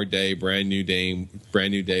One More Day, brand new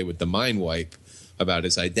day with the mind wipe about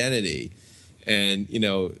his identity. And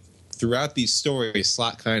throughout these stories,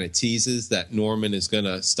 Slott kind of teases that Norman is going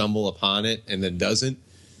to stumble upon it and then doesn't,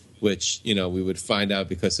 which we would find out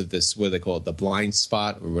because of this, what they call it, the blind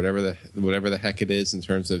spot, or whatever the heck it is in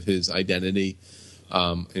terms of his identity,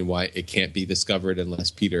 and why it can't be discovered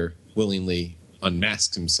unless Peter willingly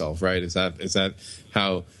unmasks himself. Right? Is that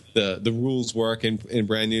how the rules work in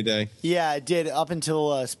Brand New Day? Yeah, it did up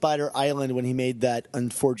until Spider Island, when he made that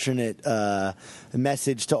unfortunate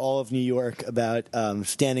message to all of New York about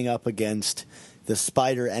standing up against the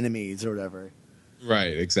Spider enemies or whatever.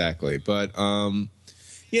 Right. Exactly. But.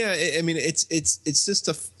 Yeah, it's just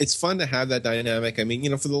it's fun to have that dynamic. For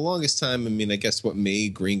the longest time, I guess what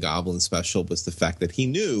made Green Goblin special was the fact that he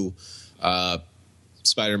knew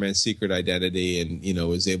Spider-Man's secret identity, and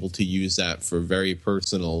was able to use that for very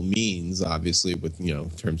personal means, obviously, with in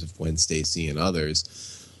terms of Gwen Stacy and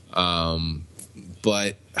others.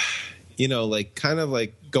 But kind of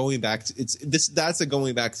like going back to that's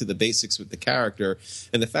going back to the basics with the character.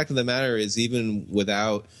 And the fact of the matter is, even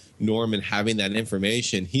without Norman having that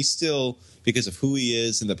information, he's still, because of who he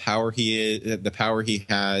is and the power he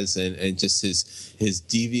has, and just his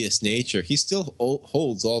devious nature, he still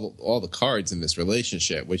holds all the cards in this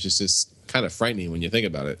relationship, which is just kind of frightening when you think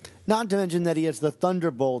about it. Not to mention that he has the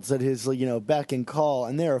Thunderbolts at his beck and call,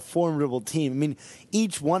 and they're a formidable team.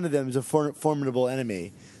 Each one of them is a formidable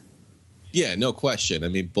enemy. Yeah, no question.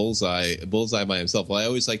 Bullseye by himself. Well, I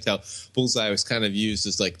always liked how Bullseye was kind of used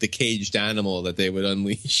as like the caged animal that they would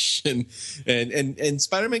unleash, and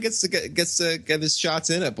Spider-Man gets to get his shots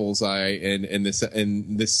in at Bullseye in this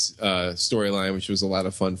storyline, which was a lot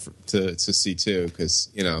of fun to see too, because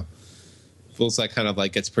Bullseye kind of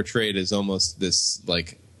like gets portrayed as almost this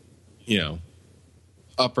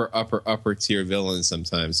upper tier villain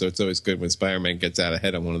sometimes, so it's always good when Spider-Man gets out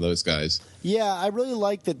ahead on one of those guys. Yeah, I really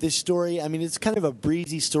like that this story, it's kind of a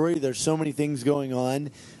breezy story. There's so many things going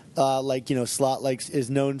on, Slott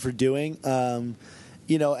is known for doing. And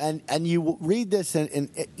you read this, and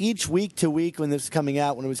each week to week when this was coming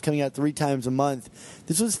out, when it was coming out 3 times a month,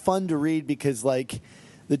 this was fun to read because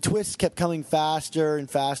the twists kept coming faster and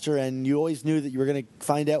faster, and you always knew that you were going to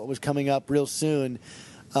find out what was coming up real soon.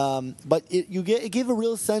 But it gave a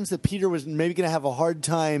real sense that Peter was maybe going to have a hard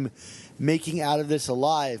time making out of this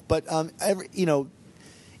alive. But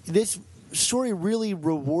this story really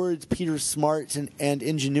rewards Peter's smarts and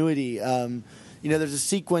ingenuity. There's a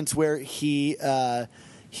sequence where he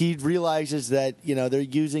realizes that they're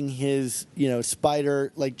using his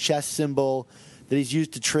spider like chest symbol that he's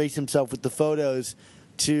used to trace himself with the photos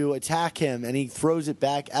to attack him, and he throws it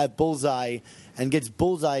back at Bullseye and gets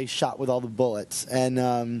Bullseye shot with all the bullets. And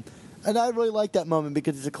I really like that moment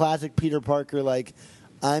because it's a classic Peter Parker, like,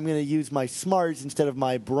 I'm going to use my smarts instead of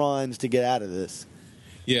my bronze to get out of this.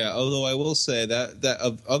 Yeah, although I will say that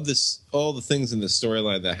of this, all the things in the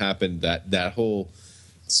storyline that happened, that whole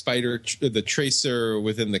the tracer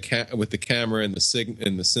within with the camera and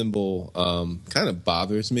the symbol kind of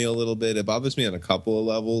bothers me a little bit. It bothers me on a couple of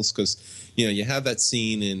levels because you have that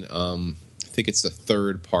scene in I think it's the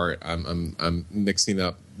third part. I'm mixing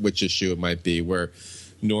up which issue it might be, where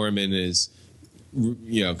Norman is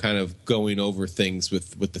kind of going over things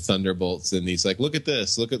with the Thunderbolts, and he's like, look at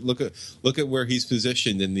this, look at where he's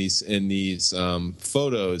positioned in these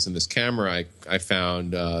photos and this camera I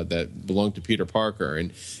found that belonged to Peter Parker,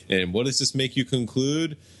 and what does this make you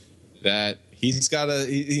conclude? That he's got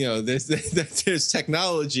there's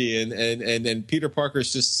technology, and Peter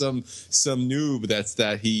Parker's just some noob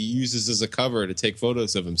that he uses as a cover to take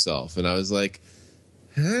photos of himself. And I was like,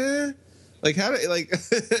 huh? Like, how do like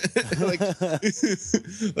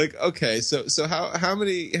like okay, so how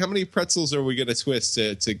many pretzels are we going to twist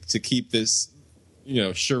to keep this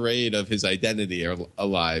charade of his identity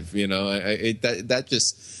alive? That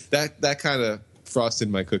kind of frosted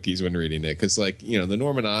my cookies when reading it, because the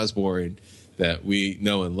Norman Osborn that we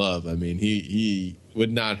know and love, I mean, he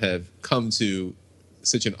would not have come to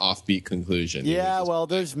such an offbeat conclusion. Yeah, well,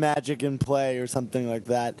 there's magic in play or something like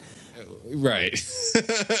that. Right.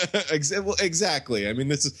 Exactly. I mean,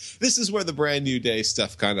 this is where the Brand New Day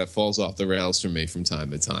stuff kind of falls off the rails for me from time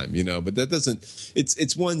to time, but that doesn't,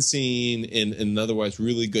 it's one scene in an otherwise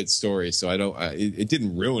really good story. So it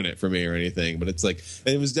didn't ruin it for me or anything, but it's like,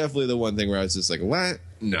 it was definitely the one thing where I was just like, what?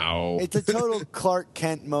 No. It's a total Clark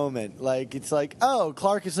Kent moment. Like, it's like, oh,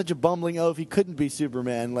 Clark is such a bumbling oaf, he couldn't be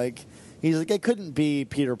Superman. Like, he's like, I couldn't be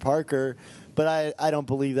Peter Parker. But I don't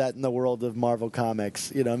believe that in the world of Marvel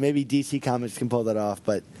Comics. Maybe DC Comics can pull that off,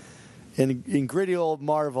 but in gritty old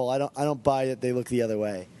Marvel, I don't buy that they look the other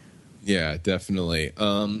way. Yeah, definitely.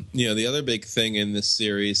 The other big thing in this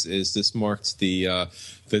series is this marked the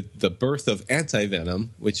birth of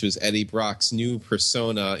Anti-Venom, which was Eddie Brock's new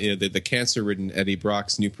persona. The cancer-ridden Eddie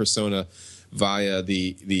Brock's new persona via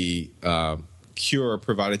the cure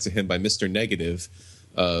provided to him by Mr. Negative.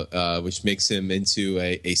 Which makes him into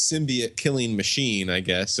a symbiote killing machine, I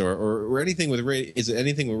guess, or anything with is it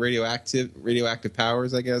anything with radioactive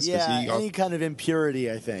powers, I guess? Yeah, any kind of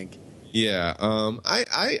impurity, I think. Yeah,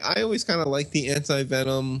 I always kind of liked the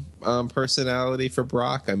Anti-Venom personality for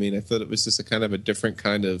Brock. I mean, I thought it was just a kind of a different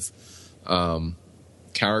kind of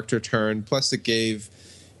character turn. Plus, it gave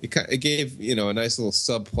a nice little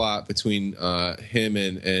subplot between him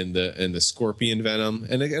and the Scorpion Venom,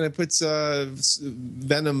 and it puts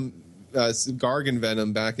Venom, Gargan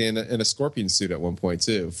Venom back in a Scorpion suit at one point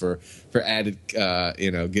too for added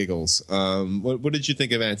giggles. What did you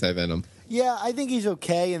think of Anti-Venom? Yeah, I think he's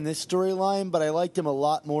okay in this storyline, but I liked him a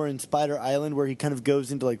lot more in Spider Island, where he kind of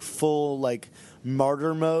goes into full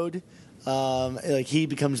martyr mode. He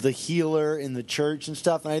becomes the healer in the church and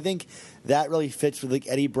stuff, and I think that really fits with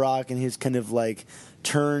Eddie Brock and his kind of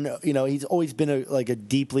turn. He's always been a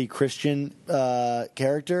deeply Christian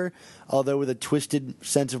character, although with a twisted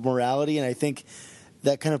sense of morality, and I think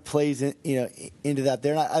that kind of plays into that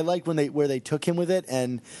there. And I liked where they took him with it,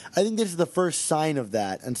 and I think this is the first sign of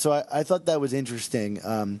that, and so I thought that was interesting.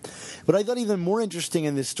 But I thought even more interesting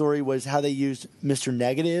in this story was how they used Mr.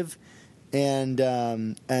 Negative and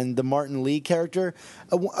the Martin Lee character,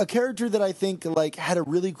 a character that I think had a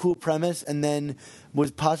really cool premise and then was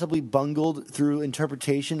possibly bungled through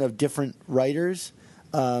interpretation of different writers.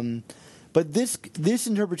 But this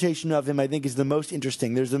interpretation of him, I think, is the most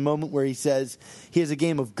interesting. There's a moment where he says he has a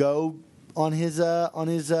game of Go on his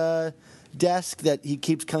desk that he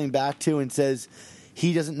keeps coming back to, and says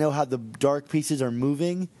he doesn't know how the dark pieces are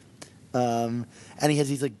moving. And he has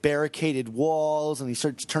these barricaded walls, and he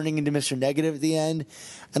starts turning into Mr. Negative at the end.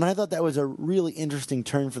 And I thought that was a really interesting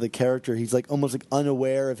turn for the character. He's almost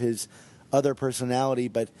unaware of his other personality,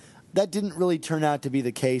 but that didn't really turn out to be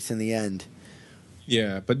the case in the end.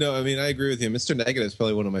 Yeah, but no, I mean, I agree with you. Mr. Negative is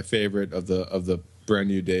probably one of my favorite of the Brand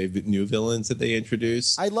New Day new villains that they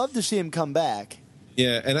introduced. I'd love to see him come back.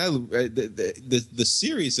 Yeah, and the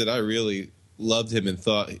series that I really loved him and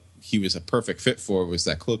thought he was a perfect fit for was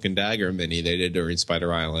that Cloak and Dagger mini they did during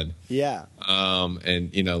Spider Island. Yeah.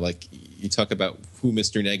 And you talk about who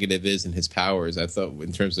Mr. Negative is and his powers. I thought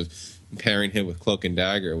in terms of pairing him with Cloak and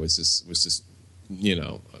Dagger was just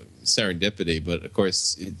serendipity. But of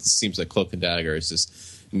course, it seems like Cloak and Dagger is just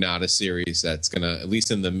not a series that's gonna, at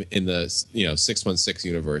least in the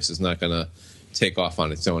 616 universe, is not gonna take off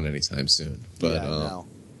on its own anytime soon. But no.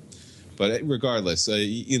 But regardless, I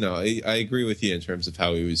agree with you in terms of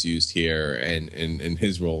how he was used here and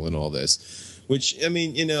his role in all this. Which, I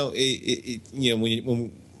mean,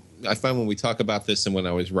 when I find when we talk about this and when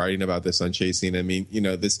I was writing about this on Chasing, I mean,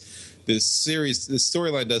 this series, this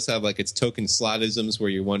storyline does have like its token slotisms where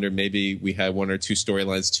you wonder maybe we had one or two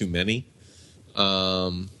storylines too many.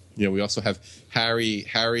 We also have Harry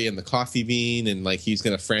and the Coffee Bean, and like he's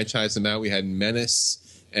going to franchise them out. We had Menace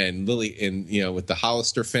and Lily, and with the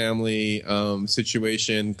Hollister family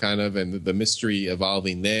situation, kind of, and the mystery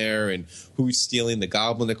evolving there, and who's stealing the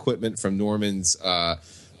Goblin equipment from Norman's,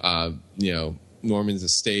 Norman's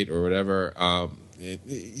estate or whatever.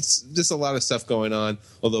 It's just a lot of stuff going on.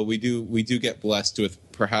 Although we do get blessed with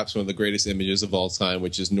perhaps one of the greatest images of all time,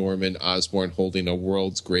 which is Norman Osborn holding a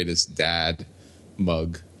world's greatest dad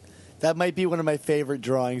mug. That might be one of my favorite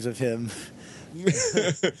drawings of him.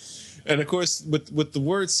 And of course, with the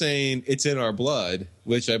word saying "it's in our blood,"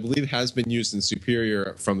 which I believe has been used in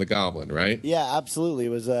Superior from the Goblin, right? Yeah, absolutely. It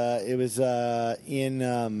was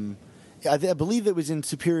in I believe it was in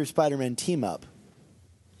Superior Spider-Man Team Up.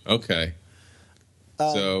 Okay.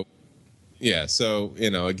 So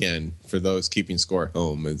again, for those keeping score at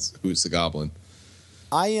home, it's who's the Goblin.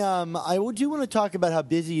 I do want to talk about how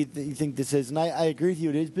busy you think this is, and I agree with you.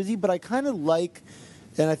 It is busy, but I kind of like.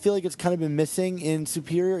 And I feel like it's kind of been missing in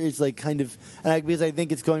Superior is like kind of, because I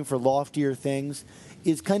think it's going for loftier things,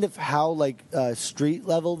 is kind of how like street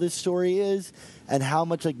level this story is, and how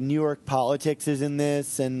much like New York politics is in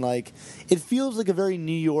this, and like it feels like a very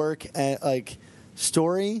New York like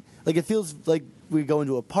story. Like it feels like we go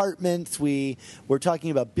into apartments, we're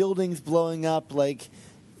talking about buildings blowing up. Like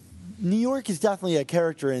New York is definitely a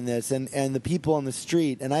character in this, and the people on the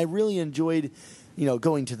street. And I really enjoyed,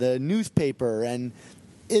 going to the newspaper and.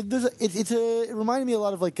 It reminded me a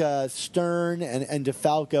lot of like Stern and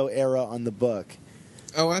DeFalco era on the book.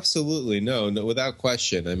 Oh, absolutely, no, without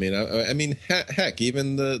question. I mean, heck,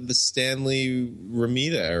 even the Stanley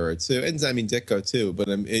Romita era too, and I mean Ditko too. But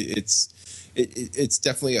it's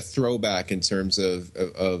definitely a throwback in terms of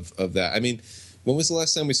that. I mean, when was the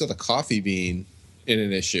last time we saw the Coffee Bean in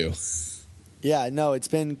an issue? Yeah, no, it's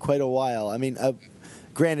been quite a while. I mean,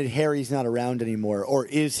 granted, Harry's not around anymore, or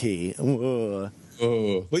is he? Ugh.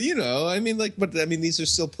 Oh, but these are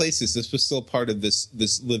still places. This was still part of this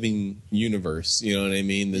living universe. You know what I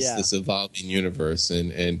mean? This evolving universe,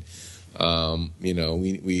 and we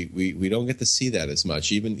don't get to see that as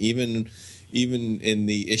much. Even in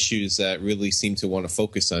the issues that really seem to want to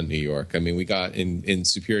focus on New York. I mean, we got in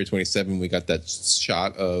Superior 27, we got that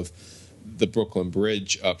shot of the Brooklyn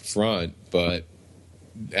Bridge up front, but.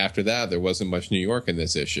 After that, there wasn't much New York in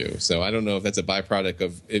this issue, so I don't know if that's a byproduct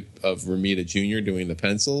of Romita Jr. doing the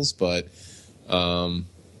pencils, but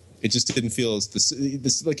it just didn't feel as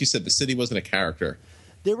this. Like you said, the city wasn't a character.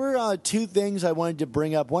 There were two things I wanted to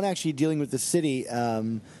bring up. One actually dealing with the city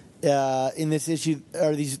in this issue,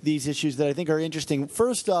 or these issues that I think are interesting.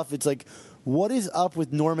 First off, it's like, what is up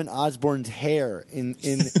with Norman Osborn's hair in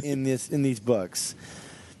these books?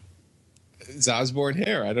 It's Osborn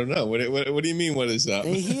hair. I don't know. What do you mean? What is up?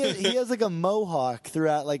 He has like a mohawk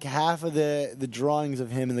throughout like half of the drawings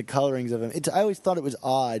of him and the colorings of him. I always thought it was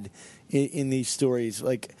odd in these stories,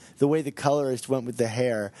 like the way the colorist went with the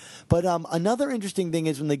hair. But another interesting thing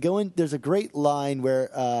is when they go in, there's a great line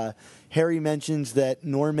where Harry mentions that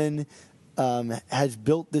Norman has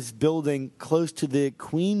built this building close to the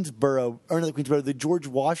the George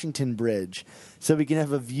Washington Bridge, so we can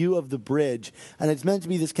have a view of the bridge. And it's meant to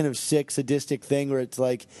be this kind of sick, sadistic thing where it's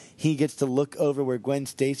like he gets to look over where Gwen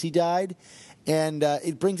Stacy died. And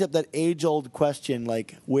it brings up that age-old question,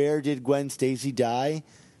 like, where did Gwen Stacy die?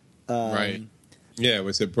 Right. Yeah, it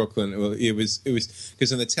was at Brooklyn. Well, it was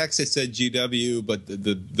because in the text it said GW, but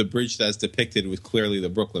the bridge that's depicted was clearly the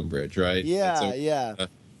Brooklyn Bridge, right? Yeah, yeah.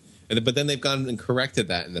 But then they've gone and corrected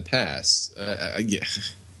that in the past. Yeah,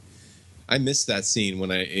 I missed that scene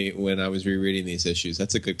when I was rereading these issues.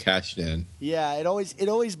 That's a good catch, Dan. Yeah, it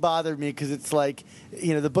always bothered me because it's like,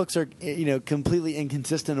 the books are completely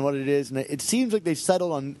inconsistent in what it is, and it seems like they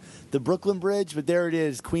settled on the Brooklyn Bridge, but there it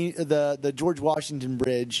is, the George Washington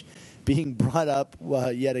Bridge being brought up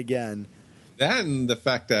yet again. That and the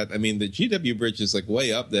fact that the GW Bridge is like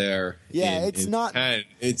way up there. Yeah, it's not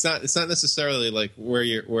necessarily like where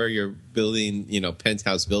you're building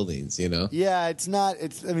penthouse buildings. Yeah, it's not.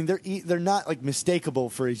 They're not like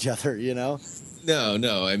mistakable for each other.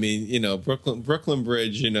 No. I mean, Brooklyn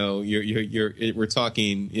Bridge. We're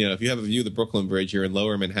talking. If you have a view of the Brooklyn Bridge, you're in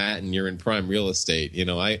Lower Manhattan. You're in prime real estate.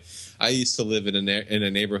 I used to live in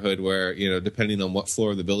a neighborhood where, depending on what floor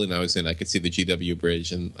of the building I was in, I could see the GW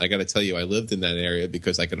Bridge. And I got to tell you, I lived in that area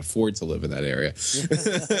because I could afford to live in that area.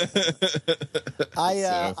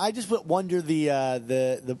 I just wonder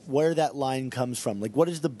the where that line comes from. Like, what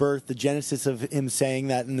is the genesis of him saying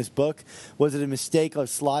that in this book? Was it a mistake on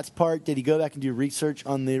Slott's part? Did he go back and do research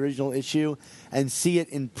on the original issue and see it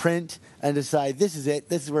in print and decide this is it,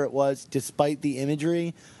 this is where it was, despite the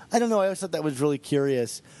imagery? I don't know. I always thought that was really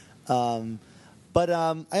curious. Let's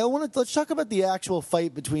talk about the actual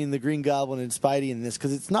fight between the Green Goblin and Spidey in this,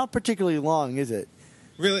 because it's not particularly long, is it?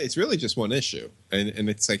 Really, it's really just one issue, and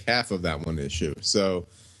it's like half of that one issue. So,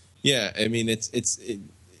 yeah, I mean,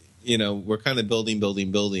 we're kind of building,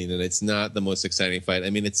 and it's not the most exciting fight. I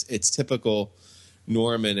mean, it's typical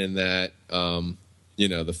Norman in that,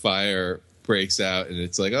 the fire breaks out, and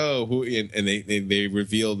it's like, oh, who? And they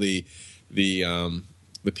reveal the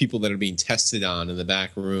people that are being tested on in the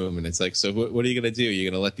back room, and it's like, so what are you going to do?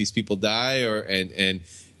 You're going to let these people die, or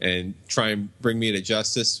and try and bring me to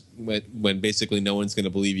justice when basically no one's going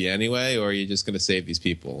to believe you anyway, or are you just going to save these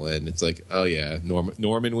people? And it's like, oh yeah,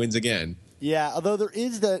 Norman wins again. Yeah, although there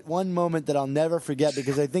is that one moment that I'll never forget,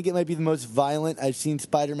 because I think it might be the most violent I've seen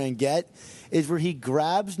Spider-Man get, is where he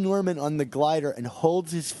grabs Norman on the glider and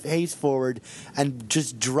holds his face forward and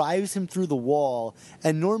just drives him through the wall.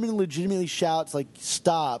 And Norman legitimately shouts, like,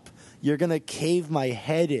 stop, you're going to cave my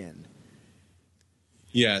head in.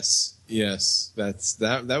 Yes,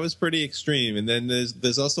 that was pretty extreme. And then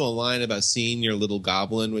there's also a line about seeing your little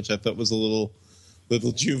goblin, which I thought was a little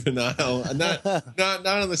juvenile, not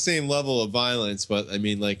on the same level of violence, but I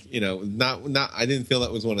mean, like, not. I didn't feel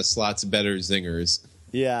that was one of Slott's better zingers.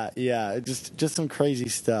 Yeah, just some crazy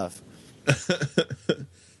stuff.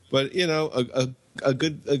 But a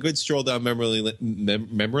good stroll down memory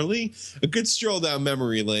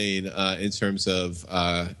lane in terms of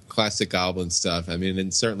classic Goblin stuff. I mean,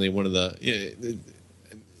 and certainly one of the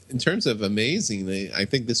in terms of amazing. I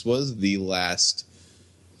think this was the last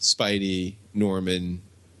Spidey Norman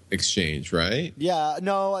exchange, right? Yeah,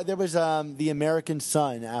 no, there was the American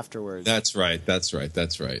Son afterwards. That's right. But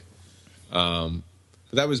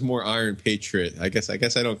that was more Iron Patriot. I guess I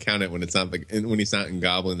don't count it when it's not when he's not in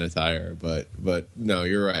Goblin attire. But no,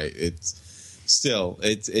 you're right. It's still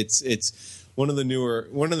it's one of the newer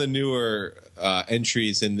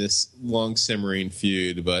entries in this long simmering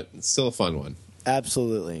feud, but it's still a fun one.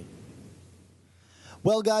 Absolutely.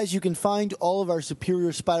 Well, guys, you can find all of our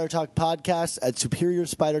Superior Spider Talk podcasts at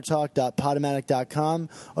superiorspidertalk.podomatic.com,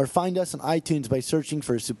 or find us on iTunes by searching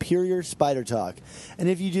for Superior Spider Talk. And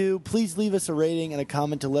if you do, please leave us a rating and a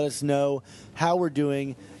comment to let us know how we're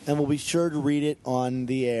doing, and we'll be sure to read it on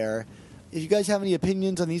the air. If you guys have any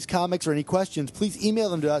opinions on these comics or any questions, please email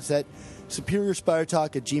them to us at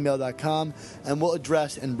superiorspidertalk@gmail.com, and we'll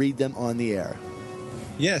address and read them on the air.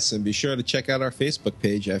 Yes, and be sure to check out our Facebook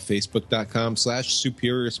page at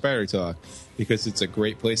facebook.com/Superior Spider Talk, because it's a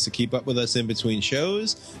great place to keep up with us in between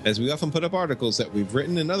shows, as we often put up articles that we've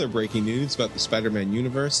written and other breaking news about the Spider-Man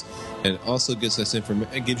universe, and it also gives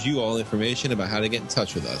you all information about how to get in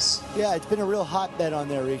touch with us. Yeah, it's been a real hotbed on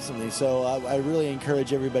there recently, so I really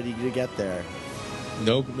encourage everybody to get there.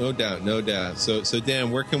 No doubt. So Dan,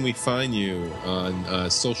 where can we find you on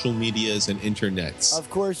social medias and internets? Of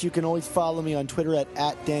course, you can always follow me on Twitter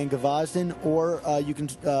at Dan Gvozden, or you can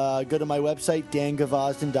go to my website,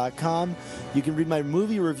 dangavozden.com. You can read my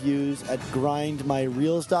movie reviews at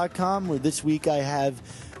grindmyreels.com, where this week I have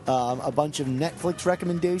a bunch of Netflix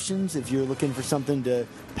recommendations if you're looking for something to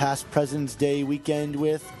pass President's Day weekend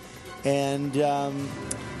with. And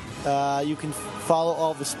you can follow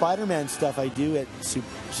all the Spider-Man stuff I do at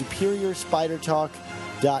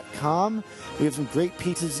superiorspidertalk.com. We have some great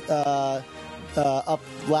pieces up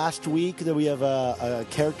last week. That we have a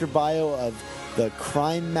character bio of the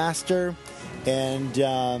Crime Master, and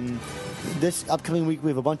this upcoming week we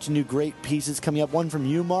have a bunch of new great pieces coming up. One from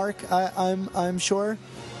you, Mark, I'm sure.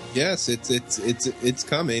 Yes, it's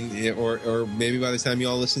coming, or maybe by the time you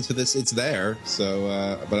all listen to this, it's there.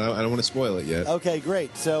 So, but I don't want to spoil it yet. Okay,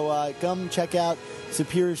 great. So come check out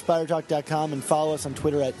superiorspidertalk.com and follow us on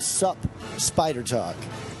Twitter at @SupSpiderTalk.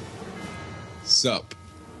 Sup.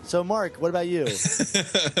 So, Mark, what about you?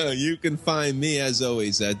 You can find me, as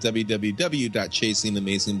always, at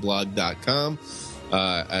www.chasingamazingblog.com.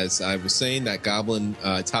 As I was saying, that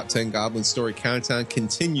top 10 Goblin story countdown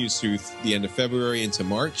continues through the end of February into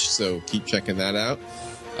March, so keep checking that out.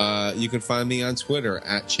 You can find me on Twitter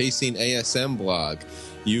at ChasingASMblog.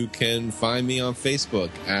 You can find me on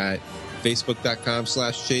Facebook at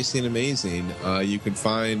Facebook.com/ChasingAmazing. You can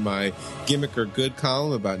find my Gimmick or Good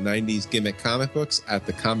column about 90s gimmick comic books at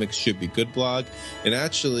the Comics Should Be Good blog. And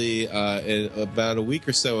actually, about a week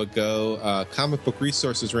or so ago, Comic Book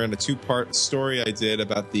Resources ran a 2-part story I did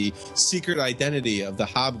about the secret identity of the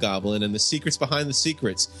Hobgoblin and the secrets behind the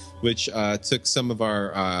secrets, which took some of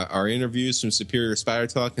our interviews from Superior Spider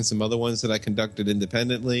Talk and some other ones that I conducted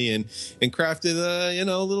independently, and crafted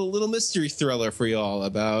a little mystery thriller for y'all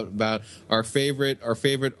about our favorite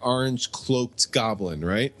orange cloaked goblin,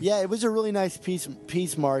 right? Yeah, it was a really nice piece,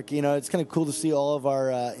 Mark. It's kind of cool to see all of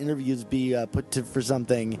our interviews be put to for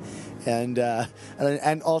something, and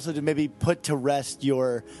also to maybe put to rest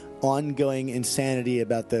your ongoing insanity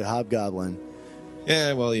about the Hobgoblin.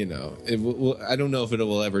 Yeah, well, I don't know if it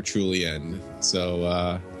will ever truly end.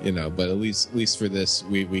 So, but at least for this,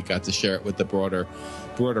 we got to share it with the broader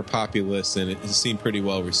populace, and it seemed pretty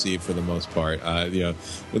well received for the most part. The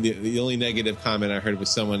only negative comment I heard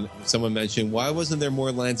was someone mentioned, why wasn't there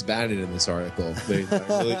more Lance Bannon in this article?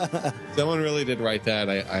 Someone really did write that.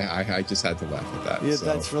 I just had to laugh at that. Yeah, so.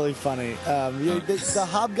 That's really funny. The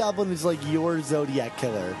Hobgoblin is like your Zodiac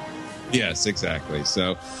killer. Yes, exactly.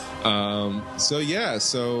 So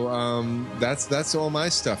that's all my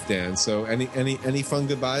stuff, Dan. So any fun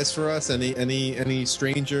goodbyes for us? Any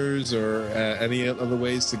strangers or any other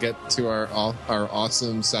ways to get to our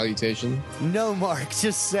awesome salutation? No, Mark,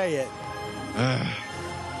 just say it.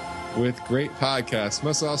 With great podcasts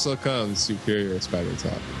must also come superior spider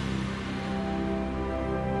talk.